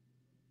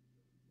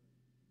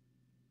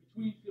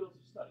 Between fields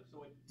of study.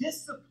 So a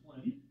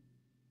discipline,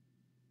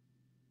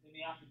 in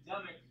the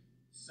academic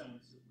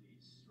sense at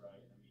least, right?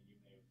 I mean, you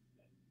may have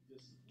been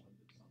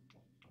disciplined at some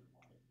point in your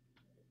life,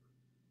 right,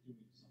 for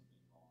doing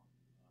something wrong.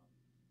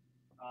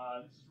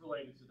 This is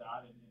related to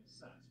that in a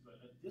sense, but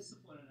a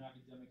discipline in an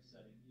academic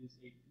setting is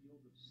a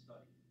field of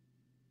study.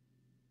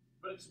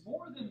 But it's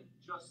more than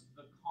just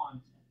the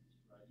content,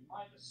 right? You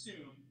might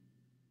assume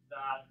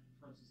that,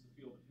 for instance, the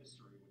field of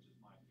history, which is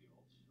my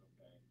field,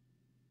 okay,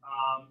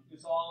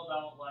 it's all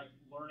about like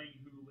learning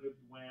who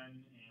lived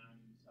when and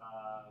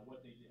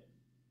what they did,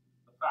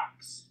 the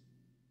facts,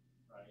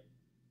 right?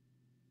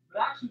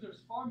 But actually,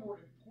 there's far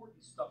more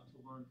important stuff to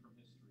learn from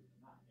history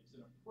than that. It's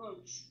an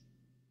approach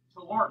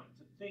to learning,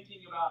 to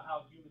thinking about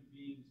how human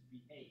beings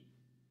behave,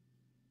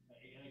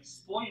 and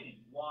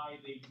explaining why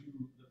they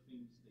do the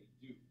things they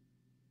do.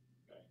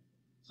 Okay?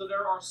 So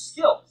there are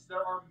skills,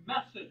 there are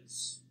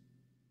methods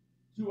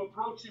to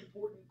approach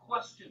important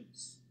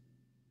questions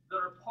that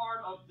are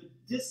part of the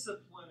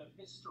discipline of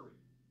history.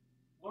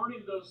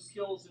 Learning those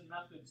skills and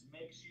methods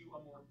makes you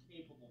a more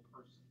capable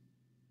person.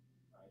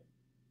 Right?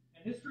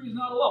 And history is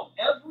not alone.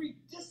 Every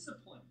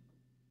discipline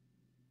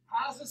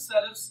has a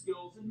set of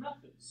skills and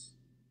methods.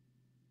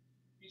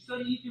 You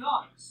study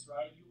economics,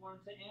 right? You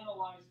learn to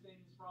analyze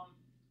things from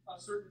a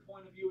certain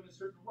point of view in a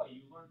certain way.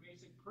 You learn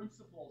basic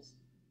principles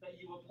that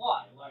you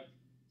apply, like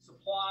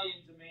supply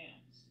and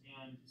demand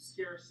and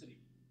scarcity,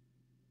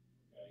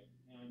 okay,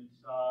 and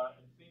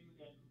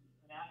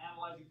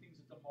analyzing things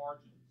at the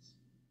margins,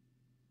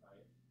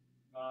 right?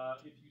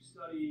 If you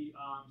study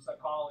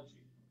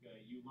psychology,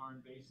 okay, you learn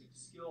basic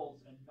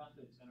skills and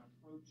methods and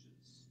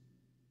approaches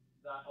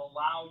that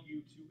allow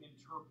you to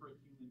interpret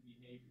human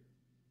behavior.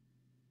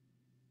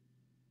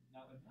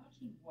 Now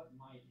imagine what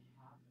might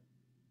happen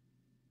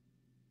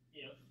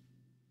if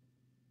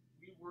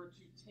we were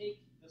to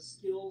take the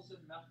skills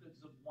and methods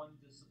of one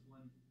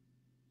discipline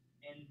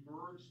and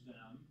merge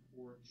them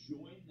or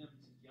join them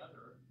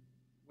together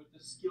with the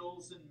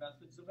skills and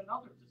methods of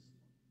another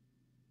discipline.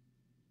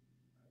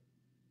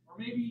 Right? Or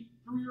maybe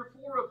 3 or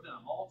 4 of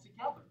them all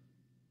together.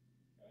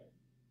 Okay?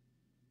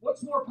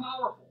 What's more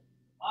powerful?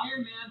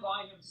 Iron Man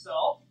by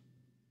himself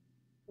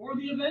or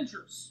the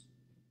Avengers?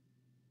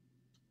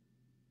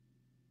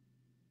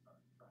 Sorry,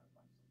 I'm trying to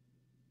find something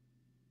to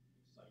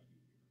excite you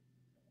here.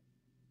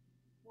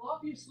 Okay? Well,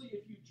 obviously,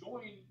 if you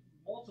join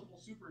multiple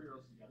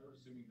superheroes together,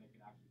 assuming they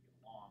can actually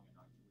get along and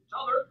not kill each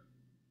other,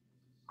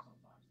 which is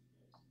sometimes the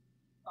case,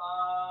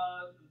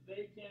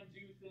 they can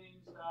do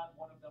things that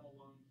one of them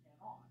alone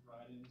cannot,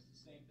 right? And it's the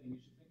same thing. You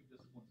should think of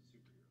disciplines as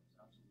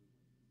superheroes, absolutely.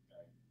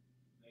 Okay?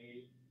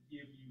 They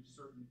give you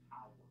certain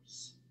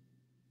powers.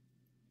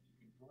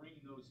 If you can bring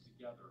those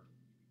together,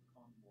 you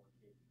become more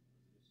capable.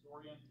 As a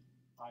historian,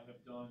 I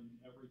have done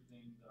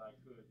everything that I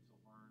could to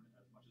learn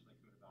as much as I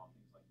could about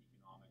things like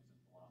economics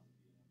and philosophy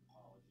and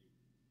anthropology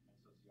and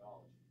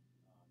sociology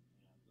and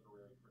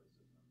literary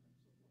criticism and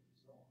so forth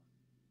and so on,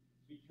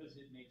 because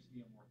it makes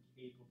me a more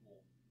capable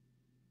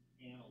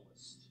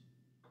analyst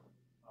of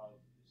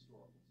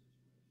historical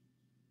situations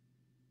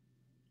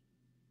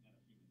and of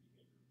human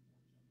behavior more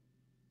generally.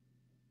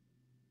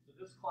 So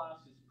this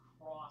class is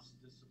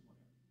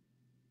cross-disciplinary.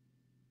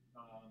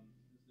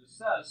 As this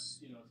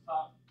says, it's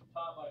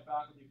taught by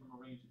faculty from a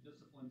range of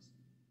disciplines.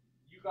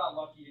 You got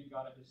lucky and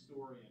got a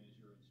historian as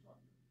your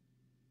instructor.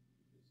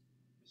 Because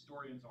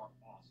historians are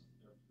awesome.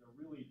 They're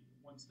really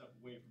one step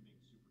away from being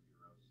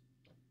superheroes.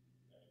 Okay.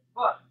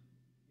 But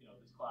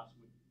this class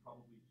would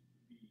probably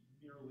be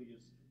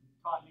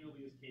taught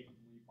nearly as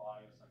capably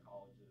by a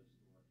psychologist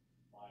or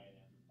by an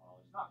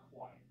anthropologist. Not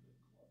quite, but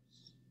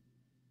close.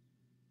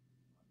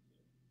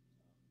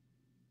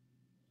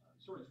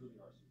 Historians really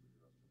are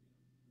superheroes,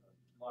 but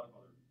a lot of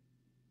other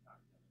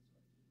academics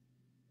are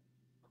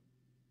too.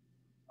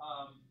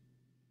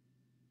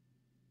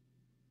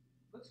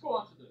 Let's go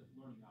on to the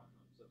learning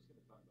outcomes. I was going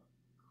to talk about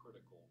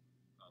critical,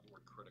 the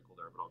word critical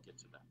there, but I'll get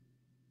to that.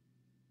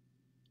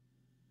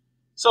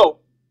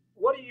 So,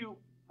 what do you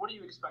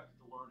expect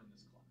to learn in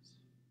this class?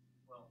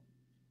 Well,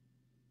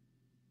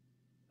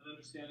 an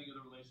understanding of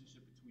the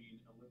relationship between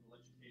a liberal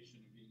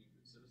education and being a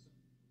good citizen.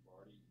 We've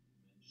already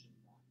mentioned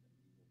that,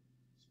 and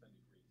we will spend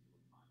a great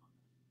deal of time on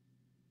that.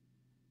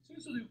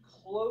 Students will do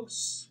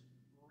close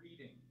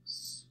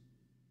readings.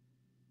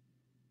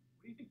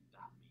 What do you think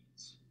that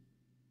means?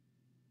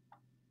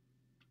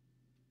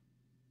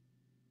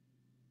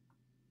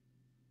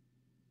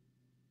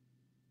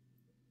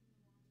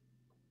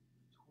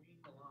 Between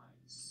the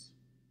lines.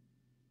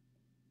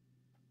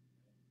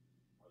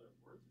 Are there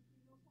words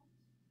between those lines?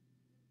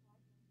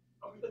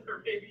 Oh,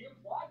 there may be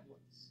implied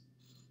ones.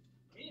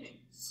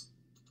 Meanings.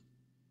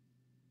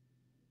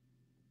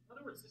 In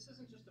other words, this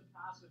isn't just a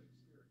passive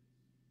experience.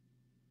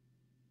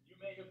 You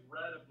may have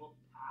read a book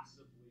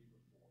passively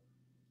before,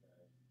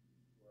 okay,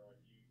 where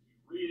you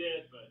read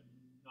it, but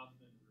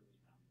nothing really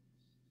happens.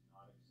 It's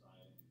not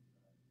exciting.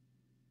 Right?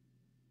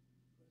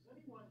 But has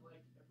anyone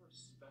ever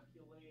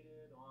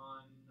speculated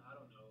on, I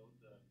don't know,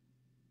 the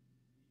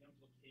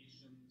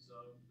implications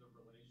of the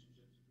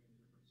relationships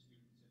between the different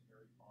students in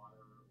Harry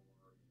Potter,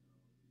 or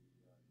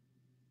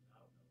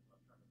I don't know. I'm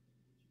trying to think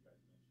of what you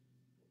guys mentioned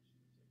as the books you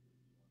would take with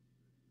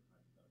you on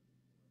your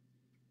hypothetical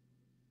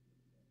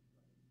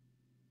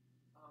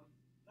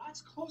quarantine. That's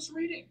close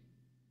reading.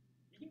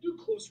 You can do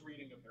close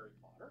reading of Harry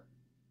Potter.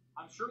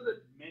 I'm sure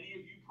that many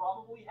of you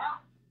probably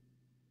have.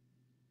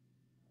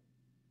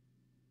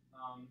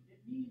 It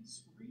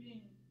means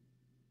reading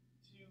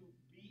to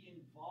be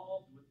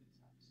involved with the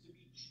text, to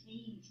be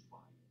changed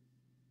by it,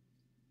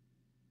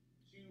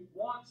 to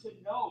want to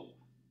know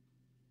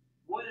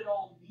what it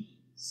all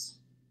means.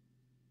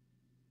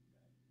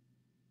 Okay.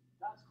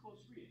 That's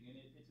close reading, and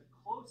it's a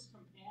close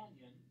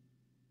companion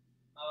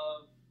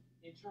of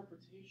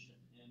interpretation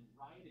and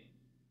writing.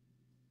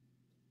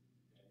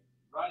 Okay.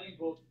 Writing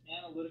both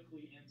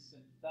analytically and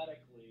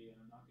synthetically, and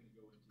I'm not going to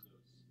go into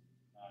those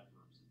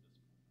adverbs at this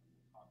point.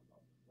 We'll talk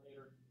about them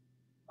later.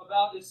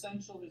 About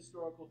essential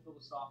historical,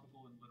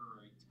 philosophical, and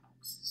literary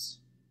texts.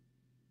 Right.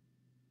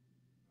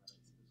 So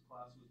this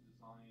class was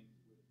designed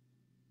with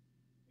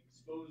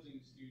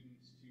exposing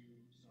students to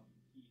some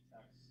key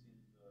texts in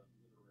the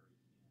literary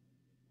canon in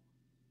mind.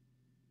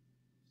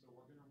 So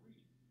we're going to read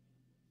Hamlet.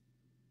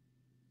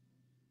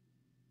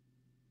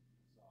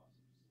 I saw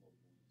some slow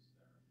blinks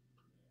there.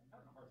 I'm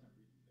having a hard time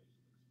reading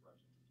facial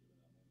expressions, given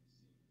I'm only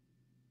seeing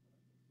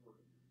a third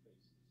of your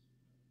faces.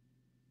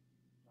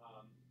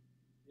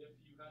 If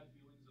you had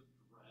feelings of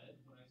dread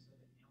when I said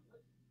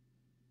Hamlet,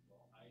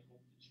 well, I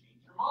hope to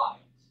change your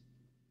mind.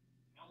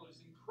 Hamlet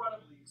is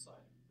incredibly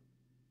exciting.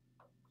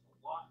 There's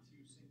a lot to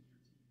sink your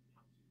teeth into.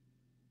 Right?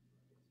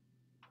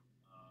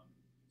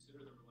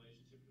 Consider the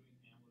relationship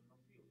between Hamlet and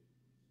Ophelia.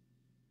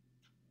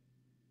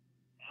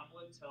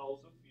 Hamlet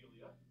tells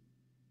Ophelia,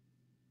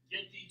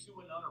 "Get thee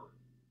to a nunnery."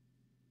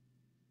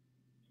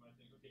 You might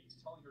think, okay, he's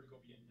telling her to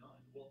go be a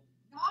nun. Well,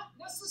 not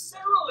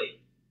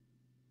necessarily.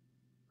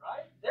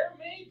 Right? There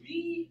may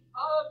be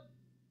a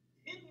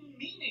hidden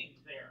meaning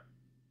there.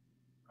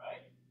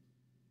 Right?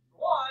 For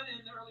one,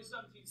 in the early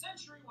 17th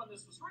century, when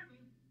this was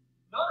written,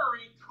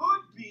 nunnery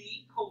could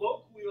be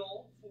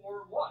colloquial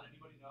for what?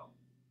 Anybody know?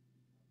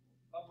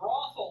 A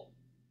brothel.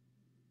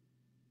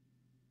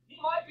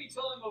 He might be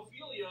telling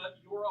Ophelia,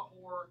 "You're a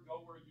whore, go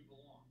where you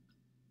belong.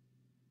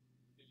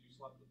 Because you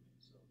slept with me,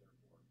 so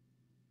therefore,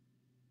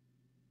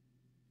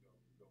 go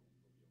be a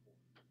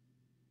whore."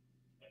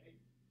 Okay?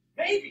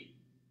 Maybe.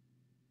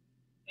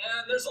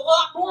 And there's a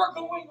lot more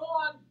going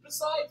on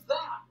besides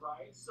that,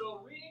 right? So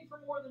reading for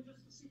more than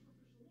just the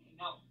superficial meaning.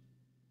 Now,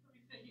 let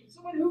me think.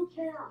 Someone who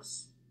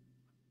cares?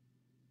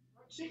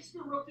 Right?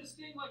 Shakespeare wrote this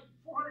thing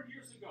 400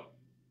 years ago.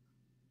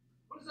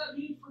 What does that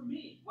mean for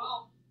me?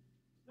 Well,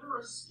 there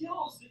are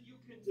skills that you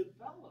can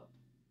develop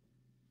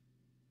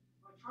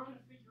by trying to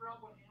figure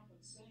out what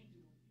Hamlet's saying to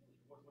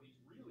Ophelia, what he's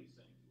really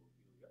saying to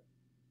Ophelia.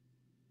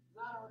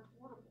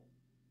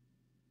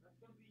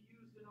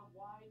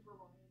 wide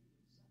variety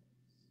of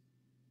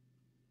settings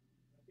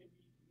that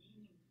can be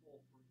meaningful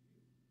for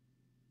you.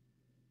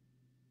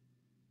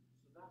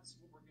 So that's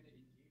what we're going to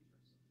engage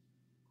ourselves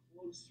in.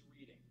 Close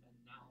reading,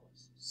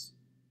 analysis.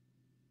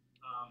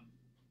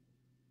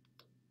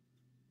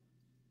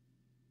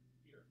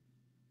 Here.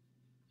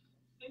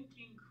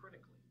 Thinking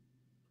critically.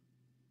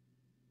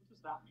 What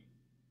does that mean?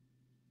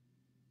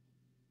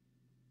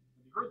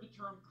 Have you heard the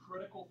term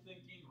critical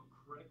thinking or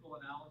critical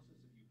analysis?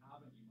 If you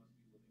haven't, you must be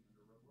living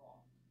under a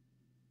rock,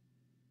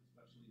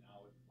 especially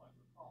now at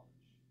Flagler College.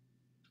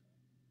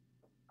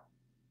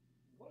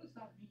 What does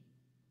that mean?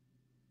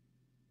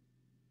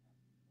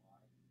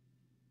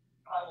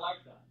 I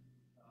like that.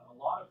 A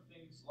lot of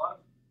things, a lot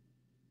of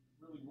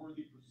really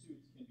worthy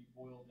pursuits can be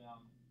boiled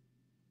down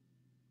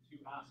to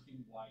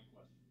asking why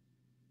questions.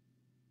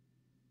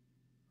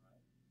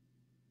 Right?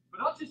 But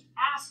not just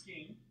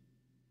asking,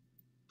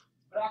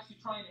 but actually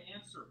trying to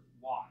answer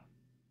why.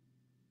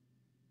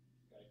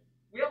 Okay?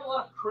 We have a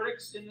lot of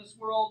critics in this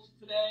world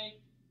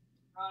today,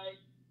 right?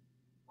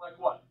 Like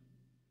what?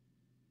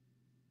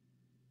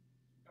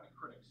 What kind of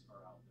critics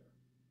are out there?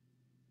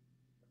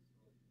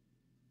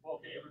 Well,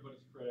 okay,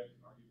 everybody's a critic,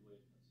 arguably.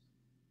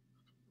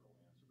 That's a real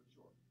answer, but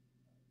sure.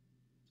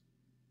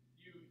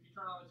 If you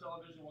turn on the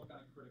television, what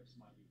kind of critics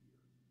might you hear?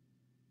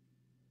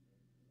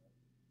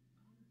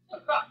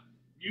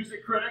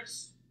 Music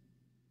critics.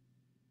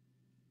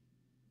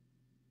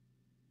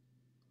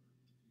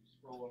 If you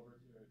scroll over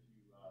to, if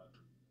you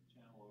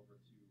channel over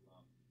to,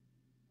 I don't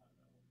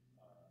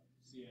know,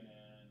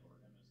 CNN or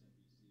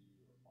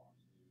MSNBC or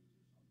Fox News or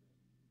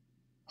something,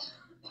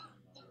 depending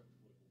on what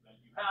political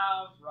bent you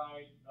have,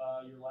 right?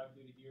 You're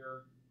likely to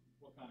hear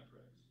what kind of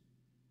critics?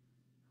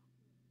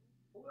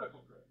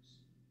 Political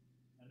critics.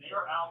 And they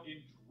are out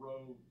in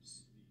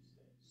droves these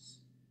days.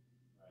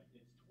 Right?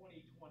 It's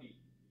 2020,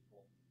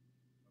 people.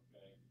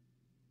 Okay?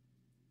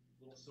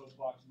 Little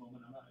soapbox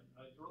moment.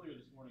 Earlier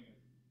this morning in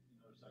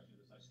another section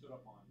of this, I stood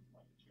up on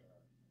like the chair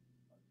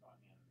and got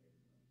animated.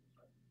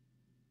 Right?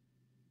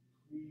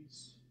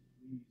 Please,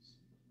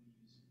 please,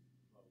 please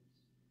vote.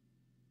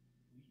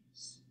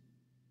 Please.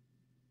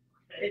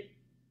 Okay?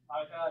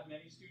 I've had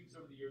many students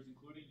over the years,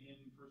 including in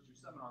first-year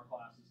seminar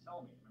classes,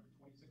 tell me, I remember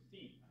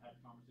 2016, I had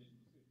a conversation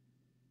with students,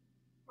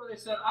 where they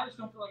said, I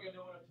just don't feel like I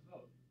know enough to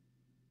vote.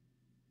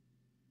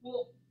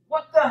 Well,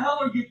 what the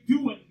hell are you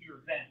doing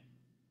here then?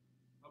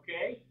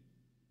 Okay?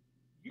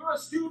 You're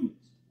a student.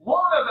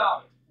 Learn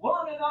about it.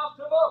 Learn enough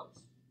to vote.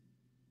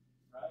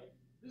 Right?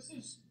 This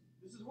is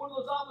one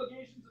of those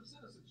obligations of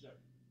citizenship.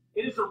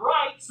 It is a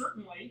right,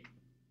 certainly,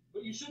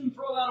 but you shouldn't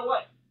throw that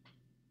away.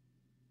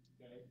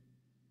 Okay?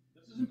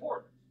 This is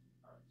important.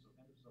 All right, so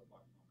end of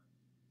soapbox moment.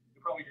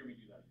 You'll probably hear me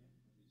do that again,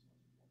 at least once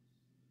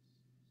or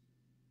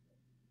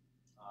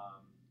twice.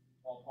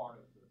 All part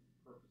of the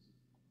purposes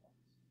of the class.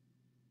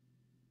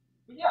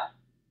 But yeah,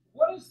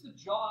 what is the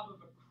job of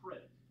a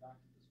critic? Back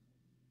to this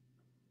point.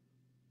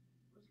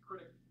 What does a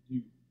critic do?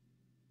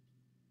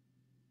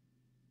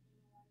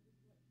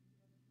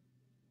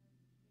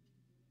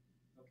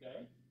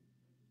 Okay.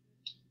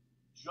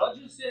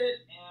 Judges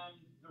it,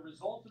 and the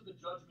result of the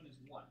judgment is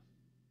what?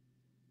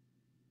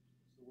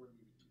 What's the word we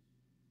would use?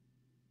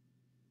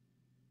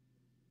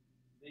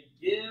 They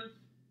give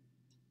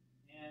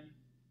an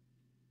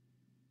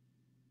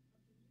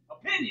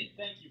opinion.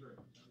 Thank you very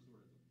much. That was the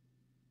word.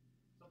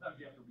 Sometimes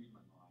you have to read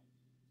my mind.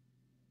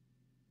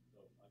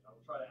 So I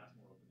will try to ask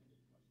more open-ended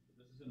questions,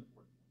 but this is an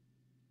important point.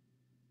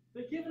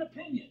 They give an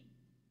opinion.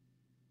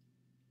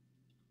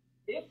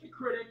 If the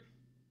critic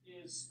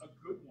is a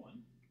good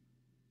one,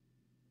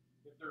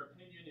 if their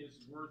opinion is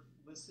worth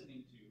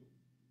listening to,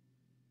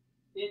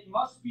 it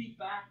must be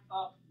backed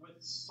up with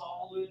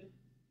solid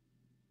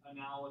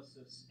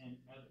analysis and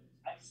evidence,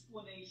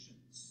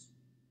 explanations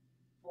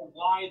for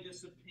why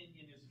this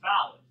opinion is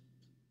valid.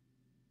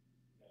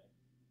 Okay.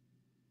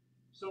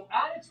 So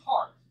at its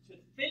heart, to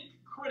think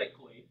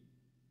critically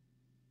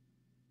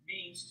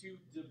means to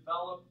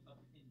develop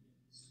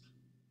opinions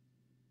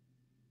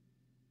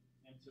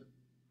and to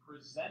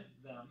present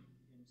them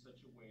in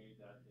such a way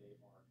that they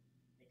are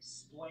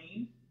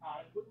explained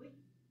adequately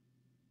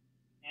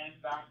and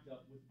backed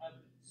up with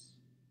evidence.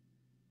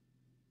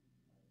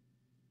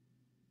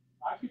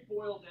 I could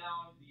boil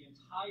down the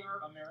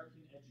entire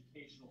American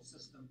educational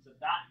system to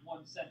that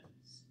one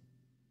sentence.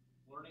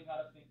 Learning how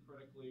to think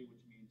critically,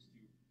 which means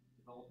to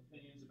develop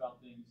opinions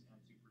about things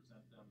and to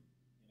present them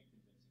in a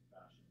convincing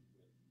fashion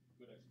with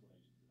good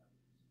explanations and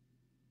evidence.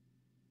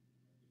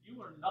 If you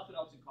learn nothing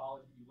else in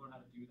college, but you learn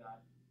how to do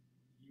that,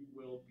 you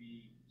will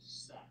be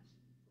set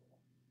for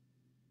life.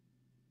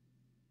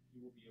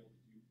 You will be able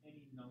to do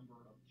any number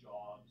of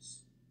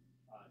jobs,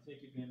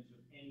 take advantage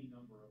of any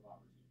number of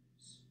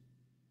opportunities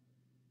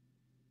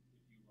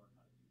if you learn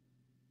how to do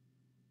that.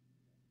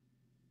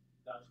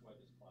 That's why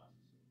this class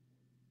is so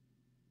important.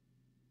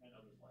 And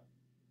others like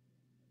it.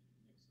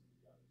 Mix them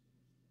together so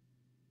much more.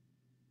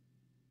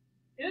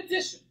 In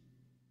addition,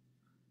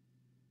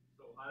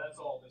 so that's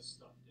all this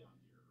stuff down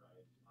here,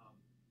 right?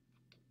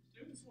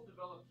 Students will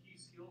develop key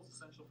skills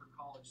essential for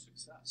college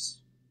success.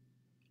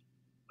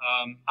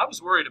 I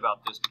was worried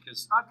about this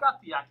because I've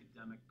got the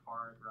academic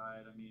part,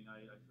 right? I mean,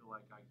 I feel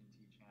like I can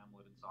teach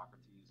Hamlet and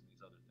Socrates and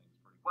these other things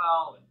pretty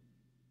well. And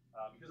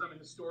because I'm a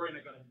historian,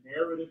 I got a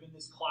narrative in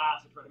this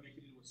class. I try to make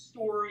it into a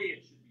story.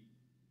 It should be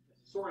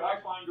a story I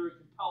find very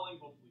compelling.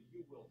 Hopefully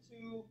you will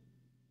too.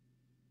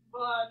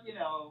 But, you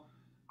know,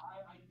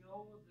 I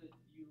know that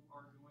you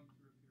are going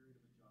through a period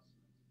of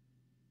adjustment.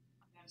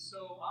 And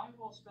so I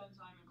will spend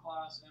time in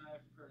class and I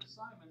have prepared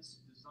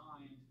assignments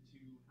designed to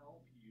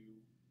help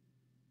you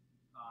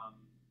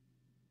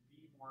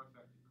be more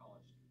effective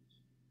college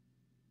students.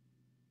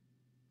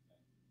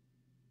 Okay.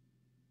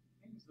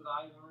 Things that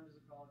I learned as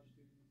a college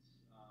student,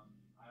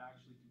 I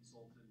actually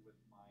consulted with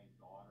my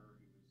daughter,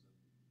 who is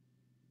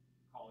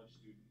a college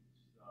student,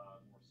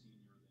 more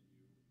senior than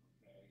you.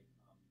 Okay,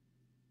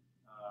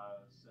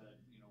 said,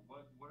 you know,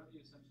 what are the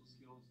essential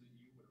skills that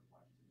you would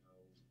have liked to know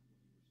when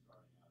you were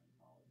starting out in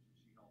college? And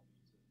she helped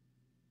me to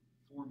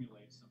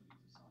formulate some of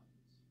these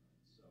assignments.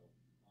 Right?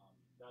 So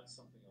that's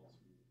something else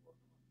we would work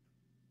on.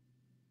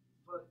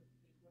 But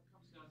what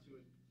comes down to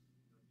it, you know,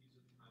 these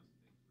are the kinds of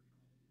things we're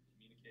trying to do: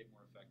 communicate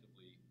more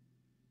effectively,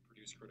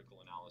 produce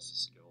critical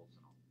analysis skills,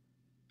 and all.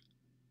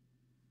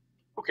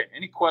 Okay,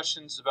 any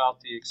questions about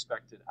the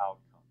expected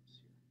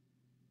outcomes here?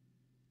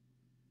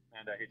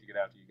 And I hate to get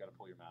after you. You got to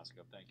pull your mask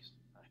up. Thank you.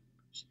 I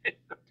appreciate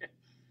it. Okay.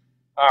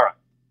 All right.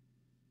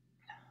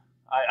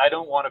 I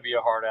don't want to be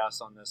a hard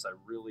ass on this. I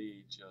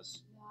really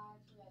just. No,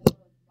 actually, I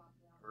totally forgot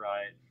that.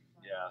 Right.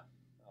 Yeah.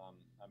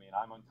 I mean,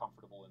 I'm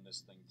uncomfortable in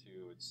this thing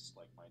too. It's just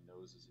like my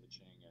nose is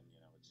itching, and you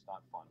know, it's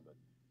not fun. But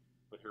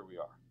here we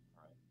are.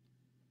 All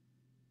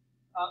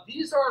right.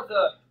 These are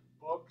the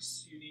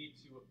books you need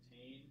to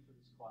obtain for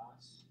this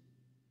class.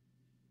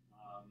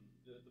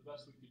 The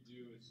best we could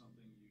do is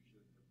something you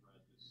should have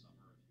read this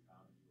summer. If you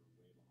haven't, you are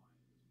way behind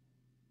at this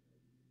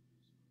point.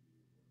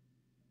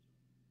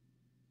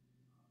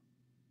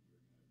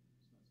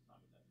 We're going to spend some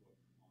time with that book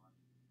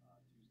on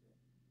Tuesday.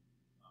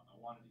 I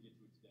wanted to get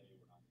to it today.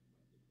 We're not going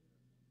to quite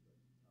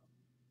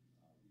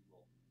get there,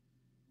 but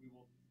we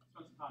will spend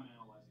some time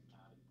analyzing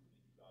that and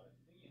thinking about it,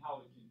 thinking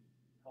how it can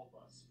help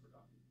us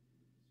productively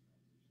with this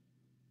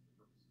transition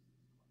for the purposes of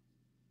this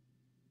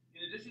class.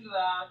 In addition to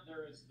that,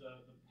 there is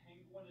the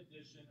Penguin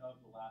edition of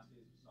The Last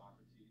Days of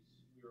Socrates.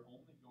 We are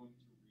only going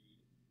to read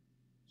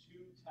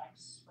 2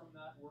 texts from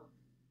that work.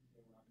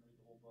 Okay, we're not going to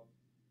read the whole book.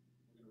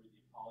 We're going to read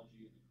the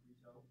Apology and the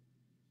Crito.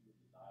 2 of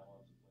the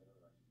dialogues of Plato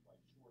are actually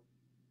quite short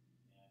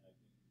and I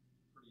think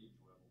pretty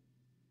enjoyable.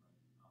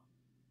 Right?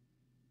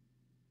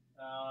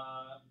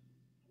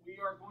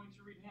 We are going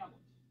to read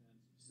Hamlet, and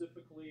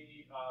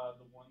specifically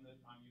the one that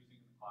I'm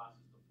using in the class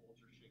is the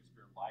Folger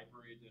Shakespeare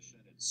Library edition.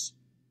 It's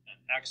an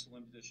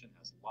excellent edition,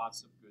 has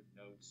lots of good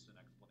notes and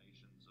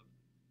explanations of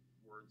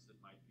words that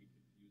might be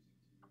confusing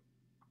to you.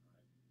 Right.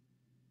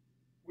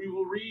 We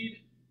will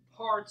read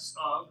parts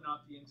of,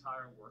 not the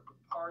entire work, but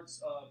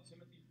parts of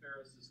Timothy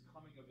Ferris's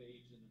Coming of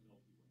Age in the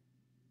Milky Way.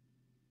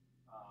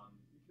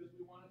 Because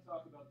we want to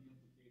talk about the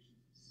implications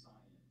of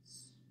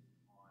science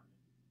on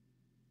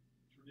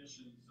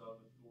traditions of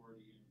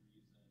authority and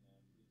reason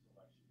and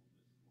intellectual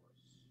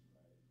discourse,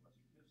 right, in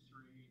Western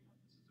history, and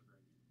this is a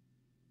very good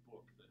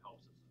book that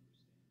helps us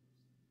understand those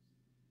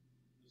things.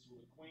 This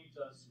will acquaint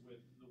us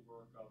with the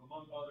work of,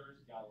 among others,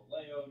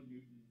 Galileo,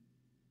 Newton,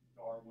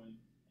 Darwin,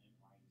 and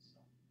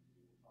Einstein.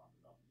 We will talk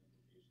about the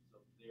implications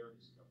of their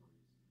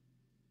discoveries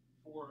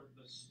for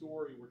the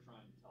story we're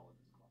trying to tell in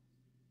this class.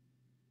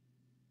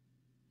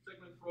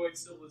 Sigmund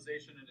Freud's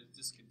Civilization and Its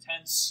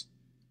Discontents.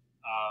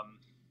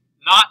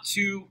 Not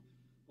to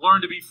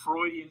learn to be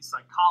Freudian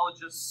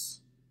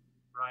psychologists,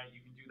 right?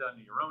 You can do that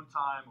in your own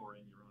time or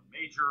in your own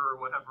major or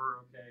whatever,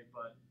 okay?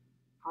 But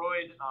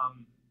Freud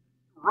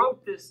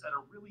wrote this at a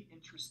really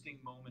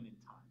interesting moment in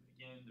time.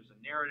 Again, there's a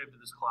narrative to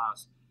this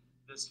class.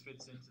 This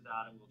fits into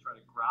that, and we'll try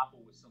to grapple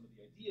with some of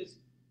the ideas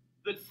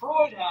that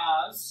Freud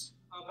has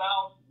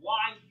about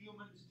why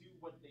humans do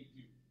what they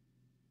do.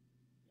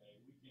 Okay?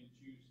 We can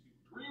choose to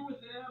agree with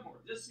them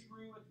or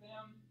disagree with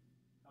them,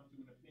 come to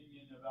an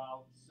opinion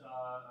about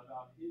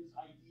his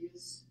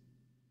ideas,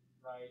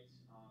 right?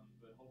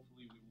 But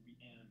hopefully we will be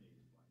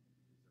animated by them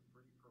because they're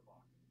pretty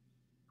provocative.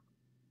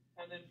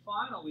 And then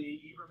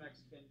finally, Ibram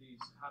X. Kendi's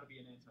How to Be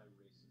an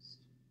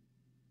Anti-Racist.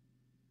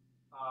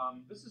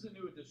 This is a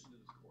new addition to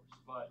this course,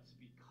 but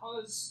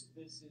because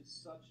this is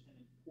such an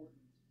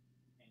important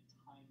and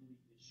timely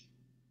issue,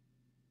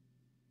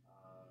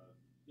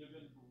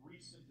 given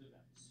recent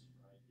events,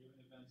 right? Given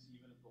events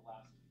even of the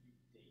last few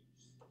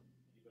days.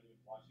 Anybody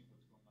been watching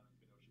what's going on in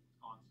Kenosha,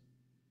 Wisconsin?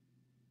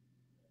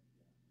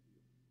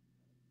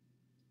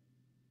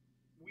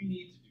 We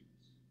need to do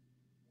this.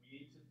 We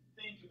need to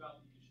think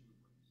about the issue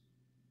of race.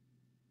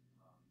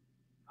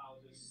 How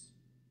this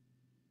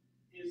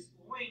is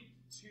linked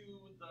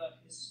to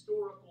the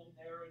historical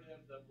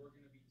narrative that we're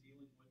going to be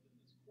dealing with in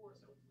this course,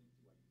 how it's linked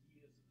to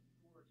ideas of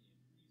authority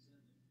and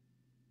reason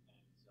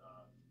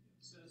and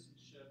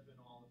citizenship and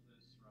all of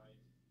this, right?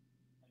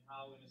 And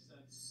how, in a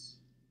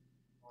sense,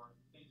 our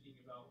thinking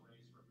about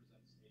race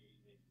represents a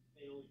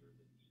failure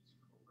that needs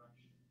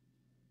correction.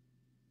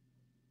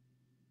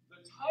 The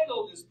the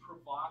title is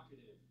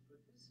provocative,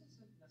 but this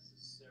isn't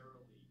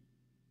necessarily,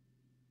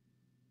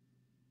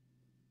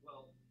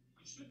 well,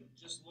 you shouldn't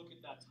just look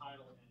at that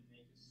title and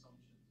make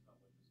assumptions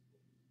about what this book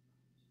is about.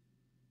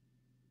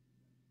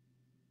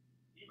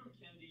 Ibram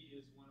Kendi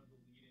is one of the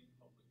leading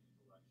public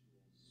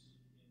intellectuals in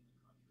the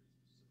country,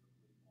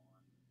 specifically on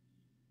the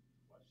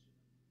question of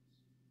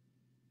this.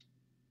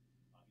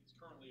 He's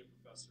currently a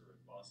professor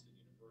at Boston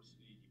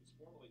University. He was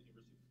formerly at the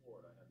University of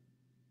Florida. I had a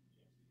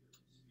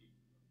chance to hear him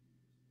speak a few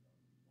years ago.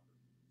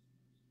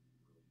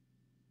 Wonderful.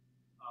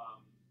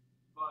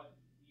 But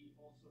he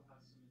also has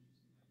some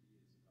interesting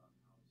ideas about how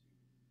to,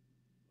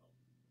 well,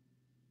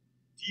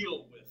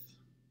 deal with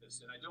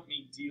this. And I don't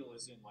mean deal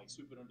as in like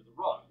sweep it under the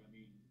rug. I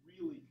mean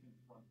really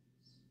confront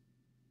this in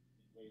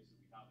ways that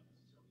we haven't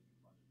necessarily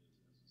confronted it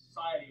as a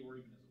society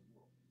or even as a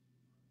world.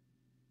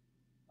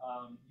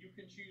 You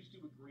can choose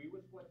to agree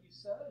with what he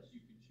says.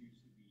 You can choose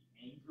to be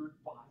angered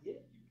by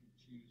it. You can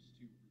choose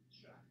to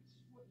reject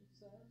what he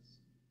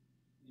says.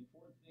 The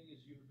important thing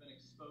is you have been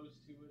exposed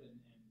to it and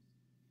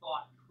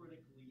thought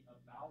critically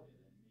about it,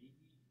 and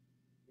maybe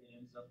it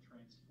ends up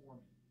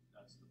transforming.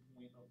 That's the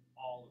point of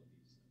all of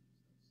these things.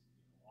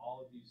 All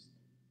of these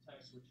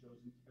texts were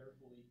chosen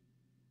carefully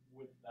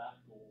with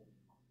that goal in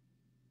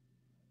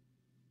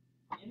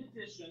mind. In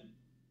addition,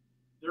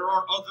 there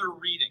are other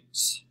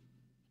readings.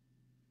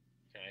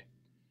 Okay.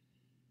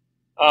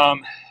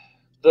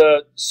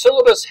 The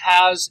syllabus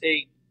has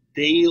a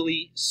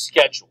daily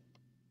schedule.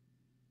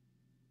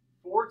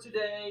 For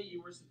today,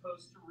 you were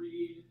supposed to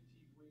read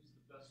the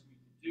best we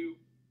could do.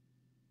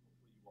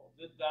 Hopefully you all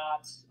did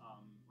that.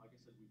 Like I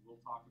said, we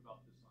will talk about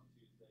this on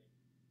Tuesday.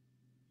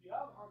 If you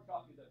have a hard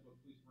copy of that book,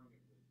 please bring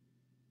it with you.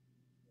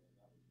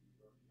 Okay, that would be,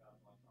 or if you have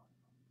an electronic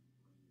copy,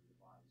 bring your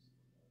device.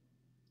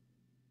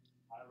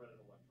 I read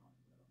it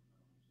electronically.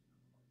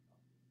 I don't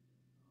actually have a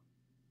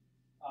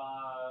hard copy.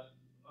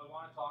 I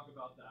want to talk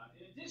about that.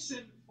 In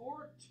addition,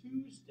 for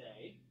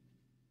Tuesday,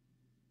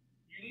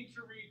 you need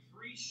to read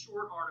 3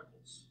 short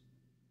articles.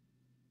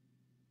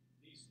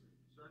 These 3.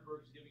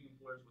 Sternberg's giving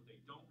employers what they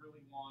don't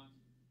really want.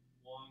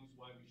 Long's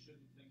why we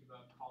shouldn't think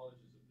about college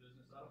as a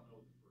business. I don't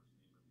know the first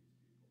name of these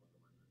people, otherwise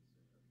I'd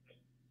say it. Okay.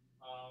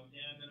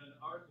 And then an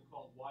article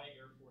called Why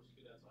Air Force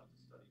Cadets Ought to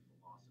Study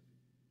Philosophy.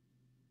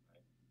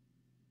 Right?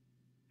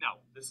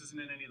 Now, this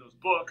isn't in any of those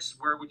books.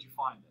 Where would you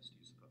find this,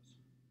 do you suppose?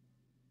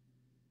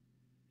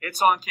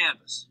 It's on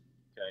Canvas.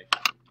 Okay.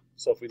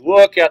 So if we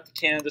look at the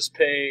Canvas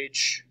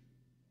page,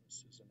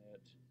 this isn't it.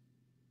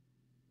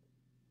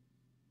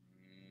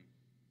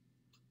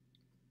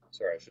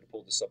 Sorry, I should have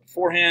pulled this up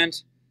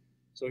beforehand.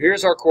 So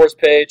here's our course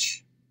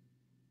page.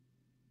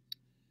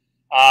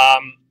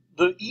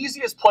 The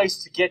easiest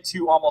place to get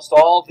to almost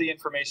all of the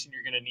information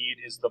you're going to need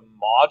is the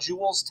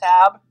Modules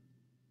tab.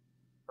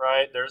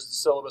 Right, there's the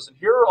syllabus, and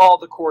here are all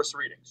the course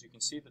readings. You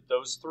can see that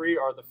those 3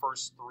 are the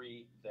first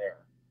 3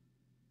 there.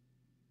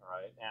 All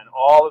right, and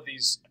all of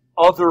these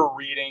other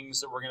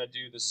readings that we're going to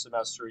do this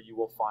semester you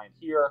will find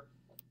here.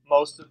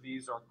 Most of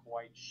these are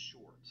quite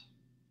short.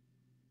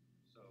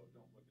 So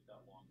don't look at that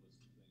long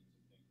list of things and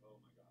think, oh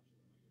my gosh, what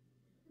am I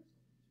going to do?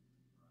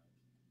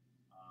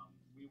 All right.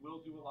 We will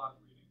do a lot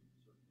of reading,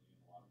 certainly, and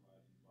a lot of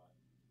writing, but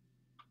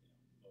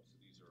most of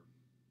these are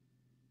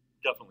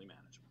definitely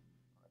manageable.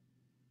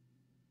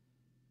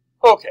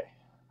 All right. Okay.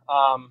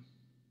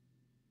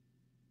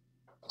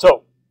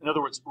 So, in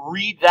other words,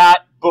 read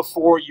that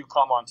before you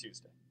come on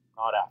Tuesday,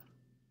 not after.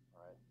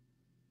 All right.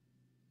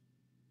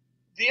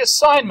 The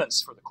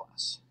assignments for the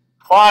class.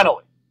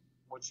 Finally,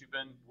 what you've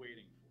been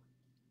waiting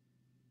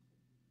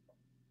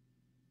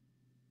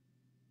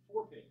for.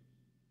 4 pages.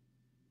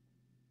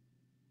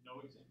 No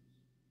exams.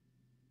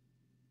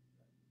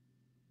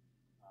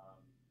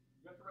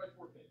 You have to write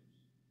 4 pages.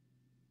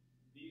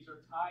 These are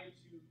tied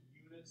to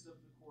units of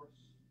the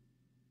course.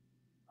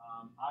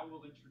 I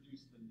will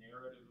introduce the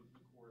narrative of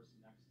the course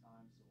next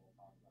time, so we'll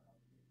talk about how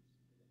the papers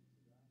fit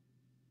into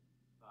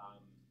that.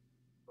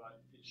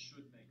 But it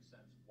should make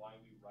sense why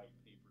we write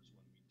papers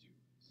when we do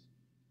this.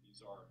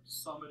 These are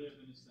summative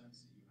in a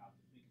sense that you have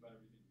to think about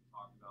everything we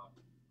talked about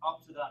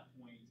up to that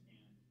point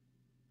and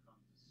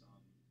come to some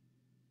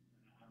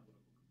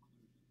analytical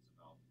conclusions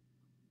about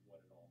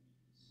what it all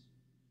means. Okay.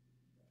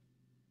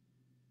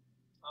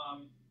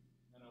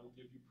 And I will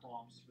give you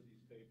prompts for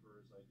these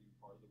papers. I do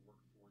part of the work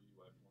for you.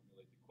 I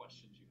formulate the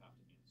questions you have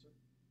to answer.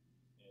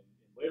 And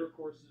in later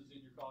courses in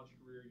your college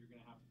career, you're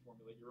going to have to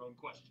formulate your own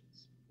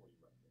questions before you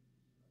write papers.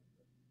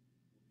 Right?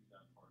 We'll do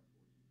that part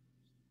for you first.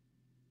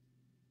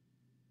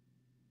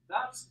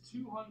 That's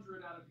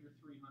 200 out of your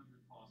 300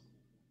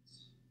 possible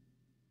points.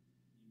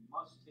 You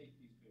must take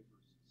these papers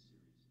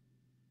seriously.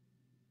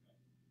 Okay?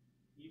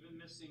 Even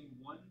missing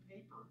 1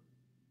 paper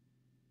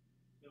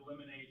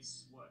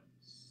eliminates what?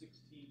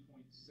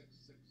 16.666%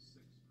 of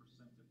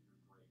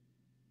your grade.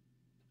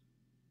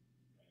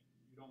 Okay?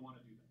 You don't want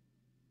to do that.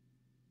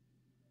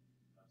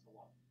 That's a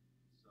lot.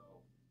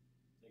 So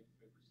take the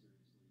paper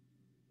seriously, do a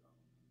good job on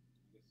that.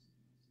 I guess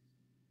maybe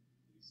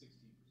 16%.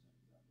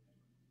 Exactly.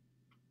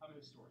 Anyway, I'm a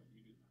historian.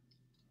 You do that.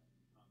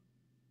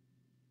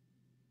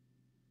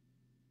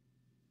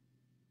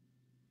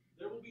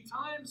 There will be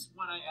times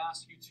when I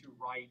ask you to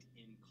write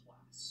in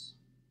class.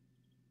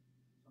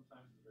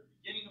 Sometimes at the very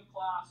beginning of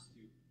class to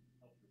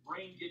help your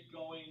brain get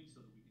going so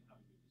that we can have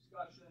a good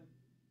discussion.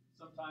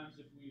 Sometimes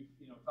if we've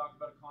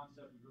talked about a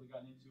concept, we've really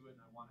gotten into it,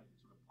 and I want to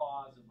sort of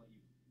pause and let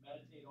you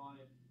meditate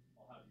on it,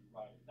 I'll have you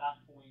write at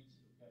that point.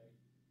 Okay,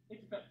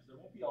 it depends. There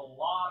won't be a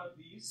lot of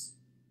these,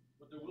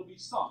 but there will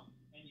be some,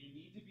 and you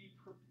need to be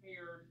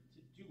prepared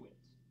to do it.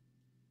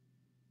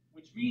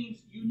 Which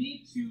means you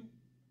need to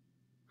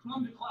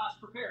come to class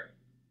prepared,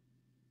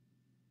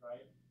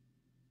 right?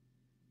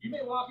 You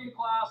may walk into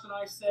class and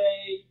I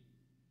say,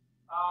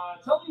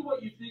 tell me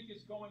what you think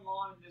is going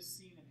on in this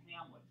scene in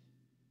Hamlet.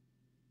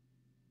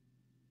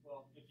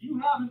 Well, if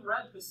you haven't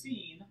read the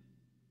scene,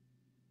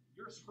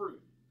 you're screwed.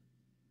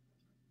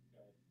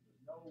 Okay?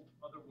 There's no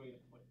other way to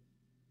put it.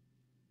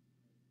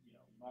 You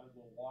might as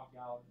well walk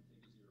out and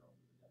take a 0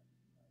 for the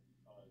day,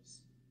 right?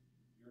 Because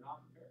you're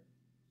not prepared.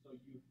 So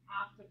you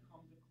have to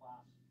come to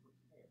class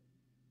prepared.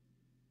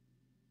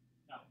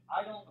 Now,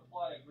 I don't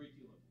apply a great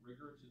deal of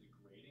rigor to the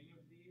grading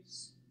of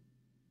these.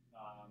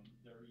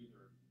 They're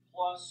either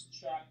plus,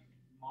 check,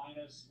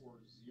 minus, or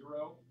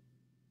 0.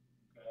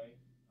 Okay. If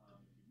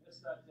you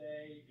miss that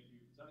day, if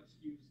it's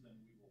unexcused, then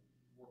we will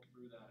work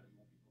through that and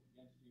we won't be put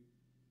against you.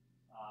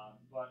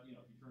 But if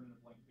you turn in a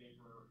blank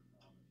paper, if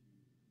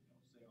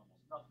you say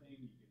almost nothing,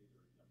 you get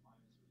either a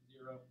minus or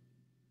a 0.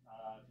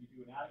 If you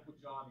do an adequate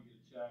job, you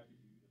get a check.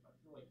 If I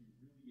feel like you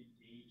really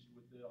engaged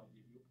with it, I'll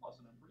give you a plus,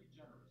 and I'm pretty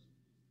generous with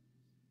these things.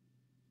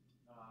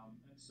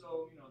 And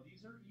so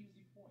these are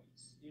easy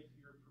points if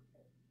you're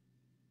prepared.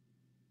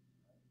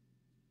 Right?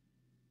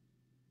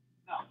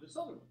 Now this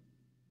other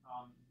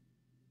one.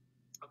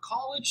 A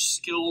college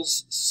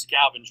skills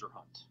scavenger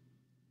hunt.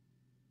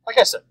 Like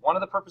I said, one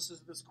of the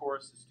purposes of this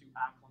course is to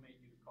acclimate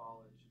you to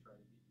college, try to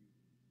get you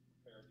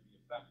prepared to be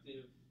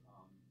effective.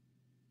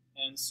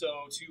 And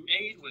so to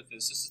aid with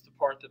this is the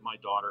part that my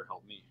daughter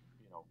helped me,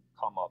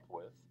 come up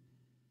with.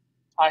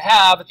 I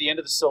have, at the end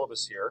of the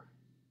syllabus here,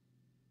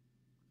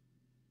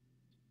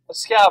 a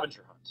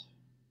scavenger hunt.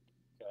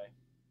 Okay.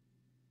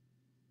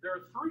 There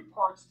are 3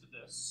 parts to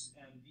this,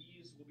 and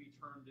these will be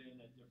turned in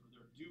at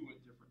they're due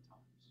at different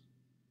times.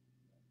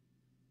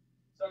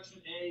 Section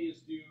A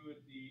is due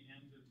at the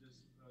end of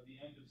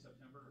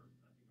September, I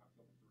think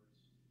October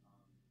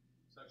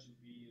 1st. Section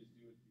B is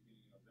due at the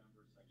beginning of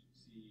November. Section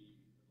C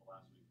is the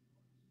last week of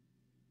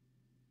class.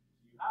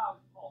 So you have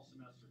all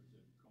semester to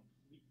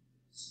complete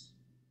this.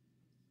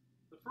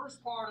 The first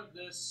part of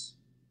this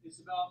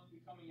is about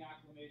becoming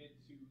acclimated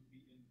to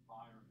the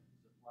environment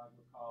at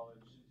Flagler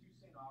College and to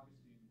St.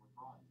 Augustine more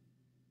broadly.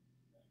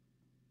 Okay.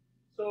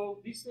 So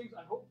these things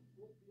I hope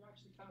will be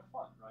actually kind of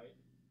fun, right?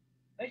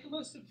 Make a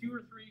list of 2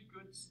 or 3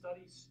 good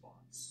study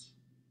spots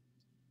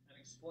and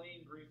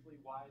explain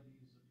briefly why these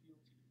appeal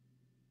to you.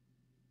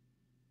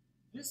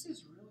 This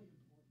is really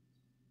important.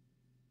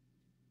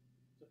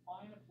 To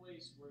find a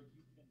place where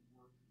you can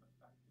work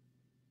effectively.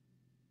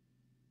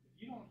 If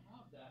you don't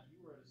have that,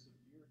 you are at a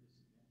severe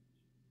disadvantage.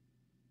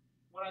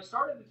 When I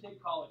started to take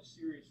college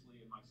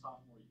seriously in my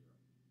sophomore year,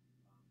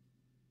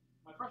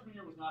 my freshman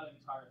year was not an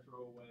entire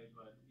throwaway,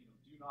 but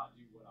do not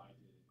do what I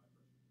did in my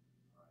freshman year.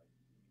 All right,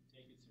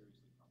 take it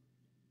seriously from the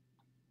beginning.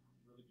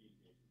 Really be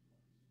engaged with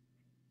class.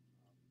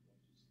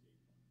 Don't just stay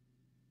fun.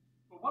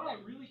 But when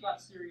I really got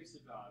serious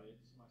about it,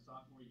 my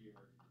sophomore year,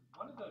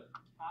 one of the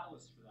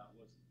catalysts for that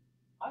was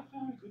I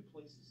found a good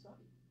place to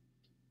study.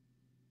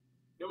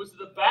 It was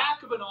the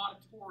back of an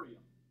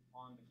auditorium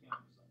on the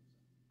campus.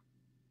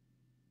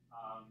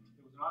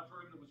 It was an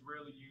auditorium that was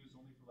rarely used,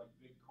 only for like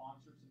big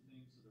concerts and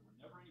things. So there was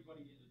never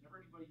anybody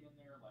in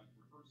there like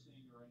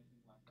rehearsing or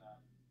anything like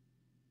that.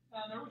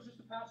 And there was just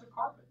a patch of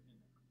carpet in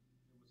there.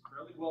 It was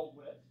fairly well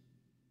lit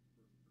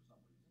for some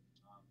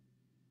reason.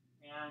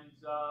 And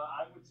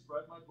I would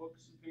spread my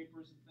books and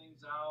papers and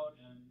things out,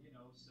 and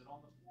sit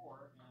on the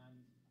floor.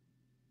 And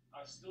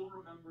I still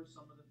remember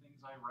some of the things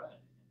I read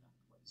in that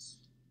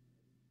place.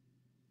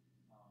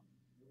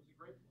 It was a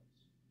great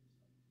place.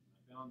 And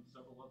I found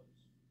several others.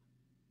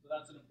 So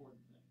that's an important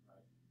thing,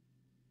 right?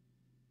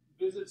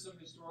 Visit some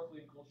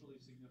historically and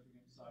culturally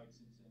significant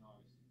sites in St.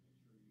 Augustine.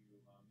 Make sure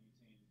you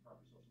maintain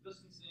proper social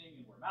distancing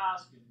and wear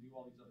masks and do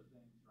all these other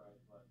things, right?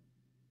 But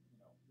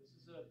this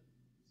is a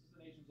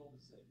nation's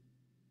oldest city.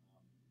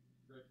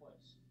 Great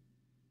place.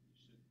 You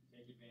should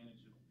take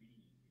advantage of being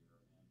here,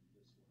 and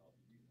this will help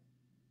you do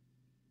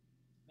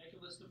that. Make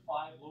a list of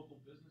 5 local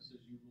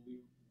businesses you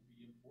believe will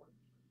be important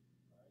for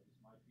you, right?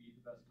 This might be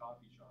the best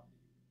coffee shop that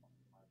you can find.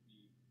 It might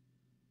be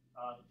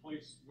the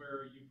place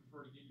where you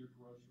prefer to get your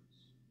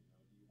groceries.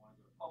 Do you want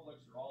to go to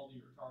Publix or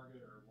Aldi or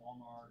Target or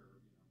Walmart or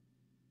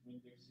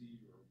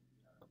Winn-Dixie or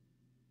that's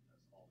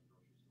all the grocery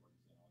stores in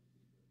St.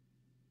 Augustine.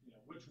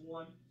 But, which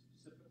one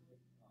specifically?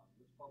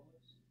 Which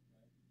Publix?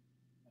 Okay,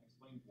 and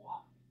explain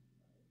why.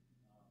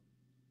 Right?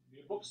 It can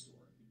be a bookstore.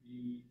 It can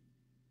be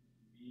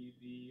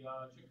the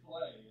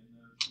Chick-fil-A in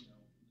the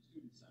the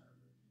student center.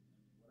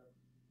 Whatever. Right?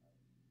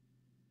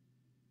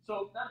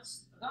 So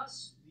that's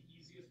the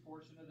easiest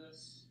portion of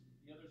this.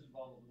 The others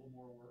involve a little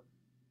more work.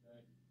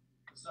 Okay?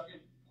 The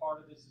second part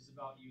of this is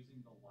about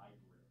using the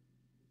library,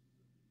 which is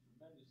a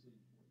tremendously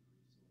important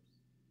resource.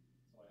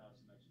 So I have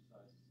some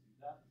exercises to do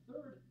that. The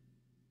third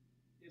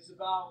is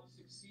about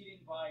succeeding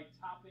by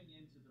tapping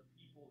into the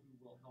people who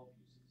will help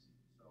you succeed.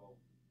 So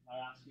I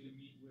ask you to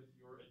meet with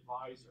your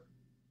advisor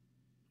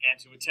and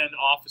to attend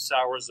office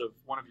hours of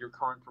one of your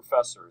current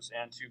professors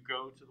and to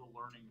go to the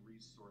Learning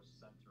Resource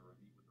Center and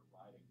meet with the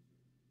writing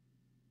group.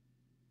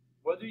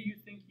 Whether you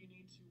think you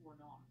need to or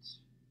not,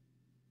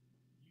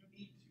 you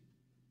need to.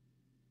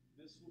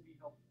 This will be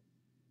helpful.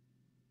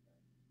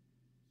 Okay.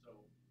 So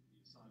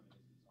the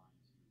assignment is designed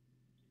to get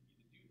you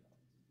to do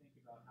that, to think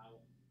about how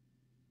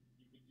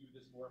you can do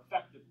this more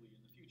effectively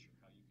in the future,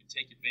 how you can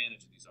take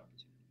advantage of these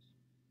opportunities.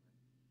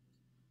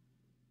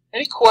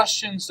 Any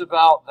questions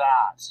about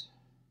that?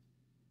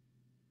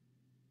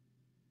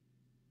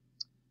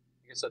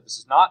 Like I said,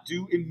 this is not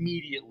due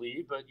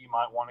immediately, but you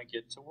might want to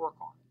get to work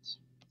on it.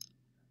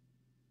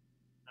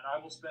 And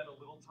I will spend a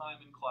little time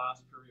in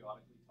class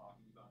periodically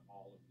talking about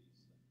all of these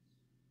things.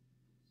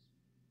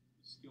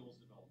 The skills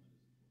development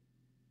is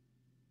important.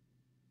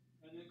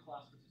 And then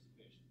class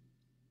participation.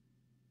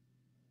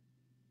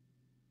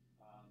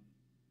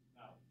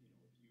 Now,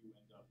 if you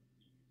end up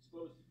being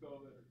exposed to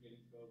COVID or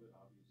getting COVID,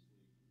 obviously,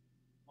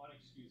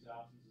 unexcused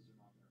absences are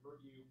not going to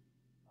hurt you.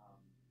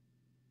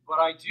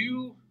 But I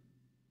do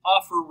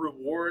offer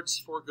rewards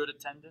for good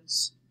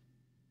attendance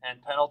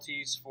and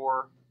penalties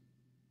for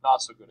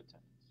not so good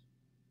attendance.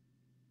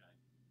 Okay.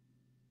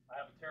 I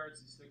have a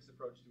carrots and sticks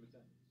approach to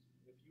attendance.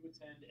 If you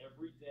attend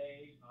every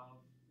day of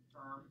the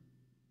term,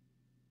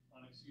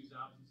 unexcused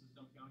absences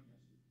don't count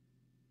against you.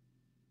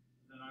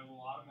 Then I will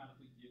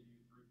automatically give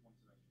you 3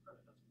 points of extra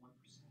credit. That's 1%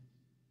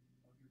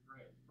 of your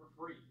grade for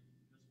free,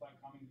 just by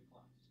coming to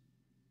class.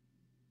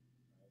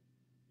 Right?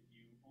 If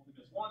you only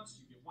miss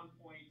once, you get 1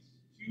 point.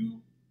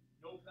 2,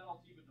 no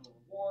penalty but no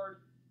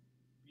reward.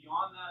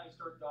 Beyond that, I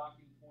start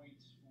docking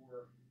points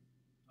for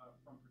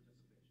from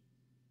participation.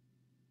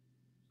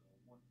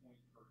 So 1 point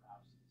per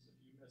absence. If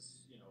you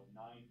miss, 9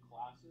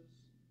 classes,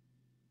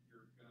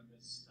 you're going to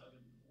miss 7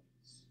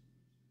 points,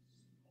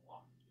 which is a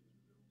lot,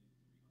 given that only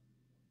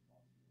 320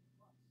 possible in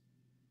class.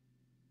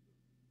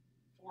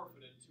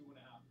 Forfeited 2.5%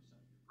 of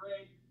your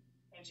grade,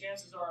 and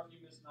chances are, if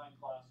you miss 9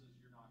 classes,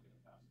 you're not going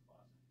to pass the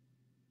class.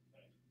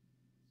 Okay,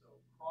 so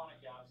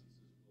chronic absences.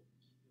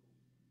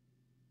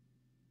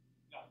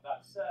 Now,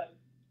 that said,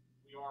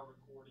 we are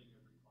recording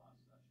every class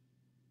session.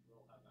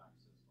 We'll have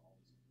access to all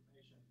this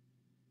information.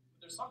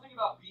 But there's something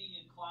about being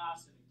in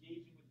class and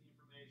engaging with the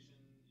information,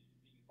 being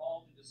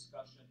involved in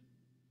discussion,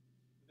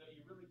 that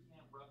you really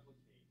can't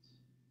replicate if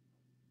you just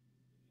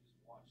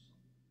watch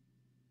something.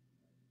 Right?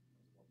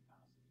 That's what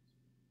passive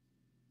experience.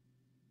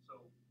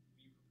 So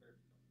be prepared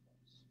to come to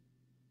class.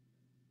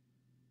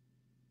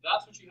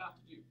 That's what you have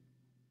to do.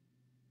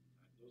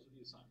 Right? Those are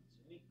the assignments.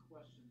 Any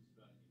questions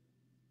about any of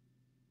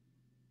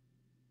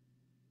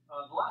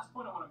that? The last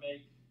point I want to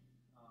make,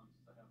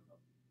 since I have about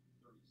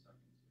 30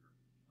 seconds here,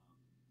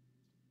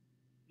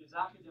 is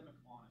academic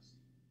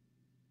honesty.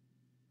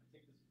 I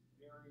take this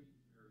very,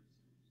 very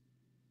seriously.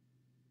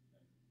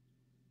 Okay?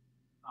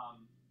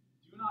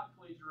 Do not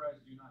plagiarize,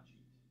 do not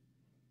cheat.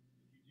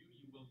 If you do,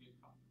 you will get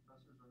caught.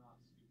 Professors are not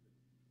stupid.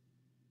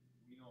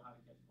 We know how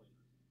to catch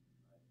plagiarism.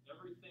 Right?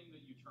 Everything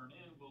that you turn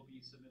in will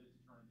be submitted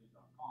to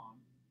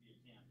turnitin.com via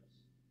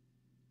Canvas.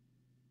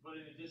 But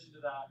in addition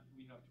to that,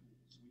 we have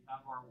tools. We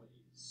have our ways.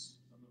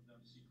 Some of them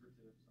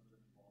secretive, some of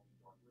them involving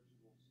dark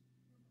rituals.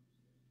 Maybe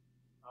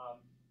I'm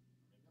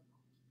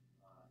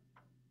not.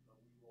 But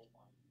we will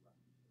find you out.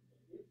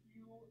 Okay? If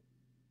you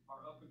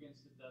are up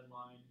against a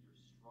deadline, you're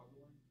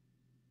struggling,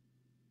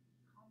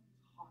 come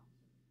talk to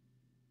me.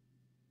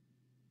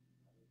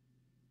 Right?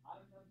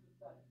 I'm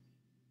empathetic.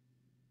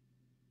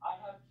 I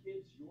have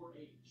kids your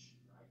age,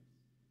 right?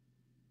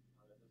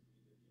 That doesn't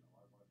mean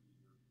that I want to be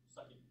your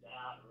second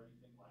dad or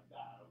anything like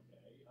that.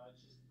 Okay,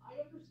 it's just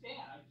I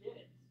understand. I get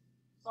it.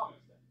 Some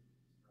extent,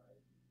 right?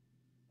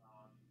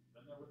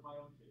 Been there with my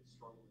own kids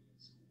struggling in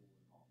school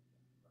and all of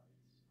that,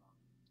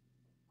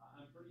 right?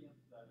 I'm pretty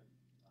empathetic,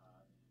 and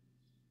I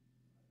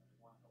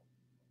want to help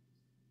you.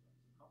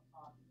 So come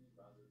talk to me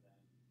rather than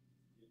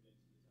give in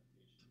to the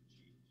temptation to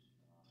cheat,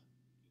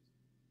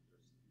 because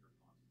there's severe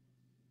consequences.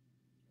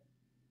 Okay.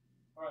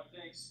 All right,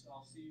 thanks.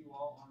 I'll see you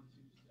all on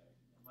Tuesday,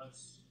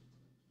 unless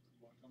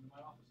you want to come to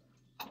my office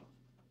hours,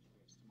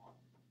 which is tomorrow.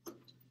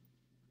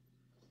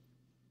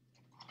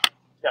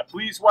 Yeah,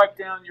 please wipe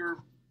down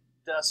your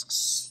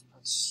desks.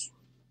 That's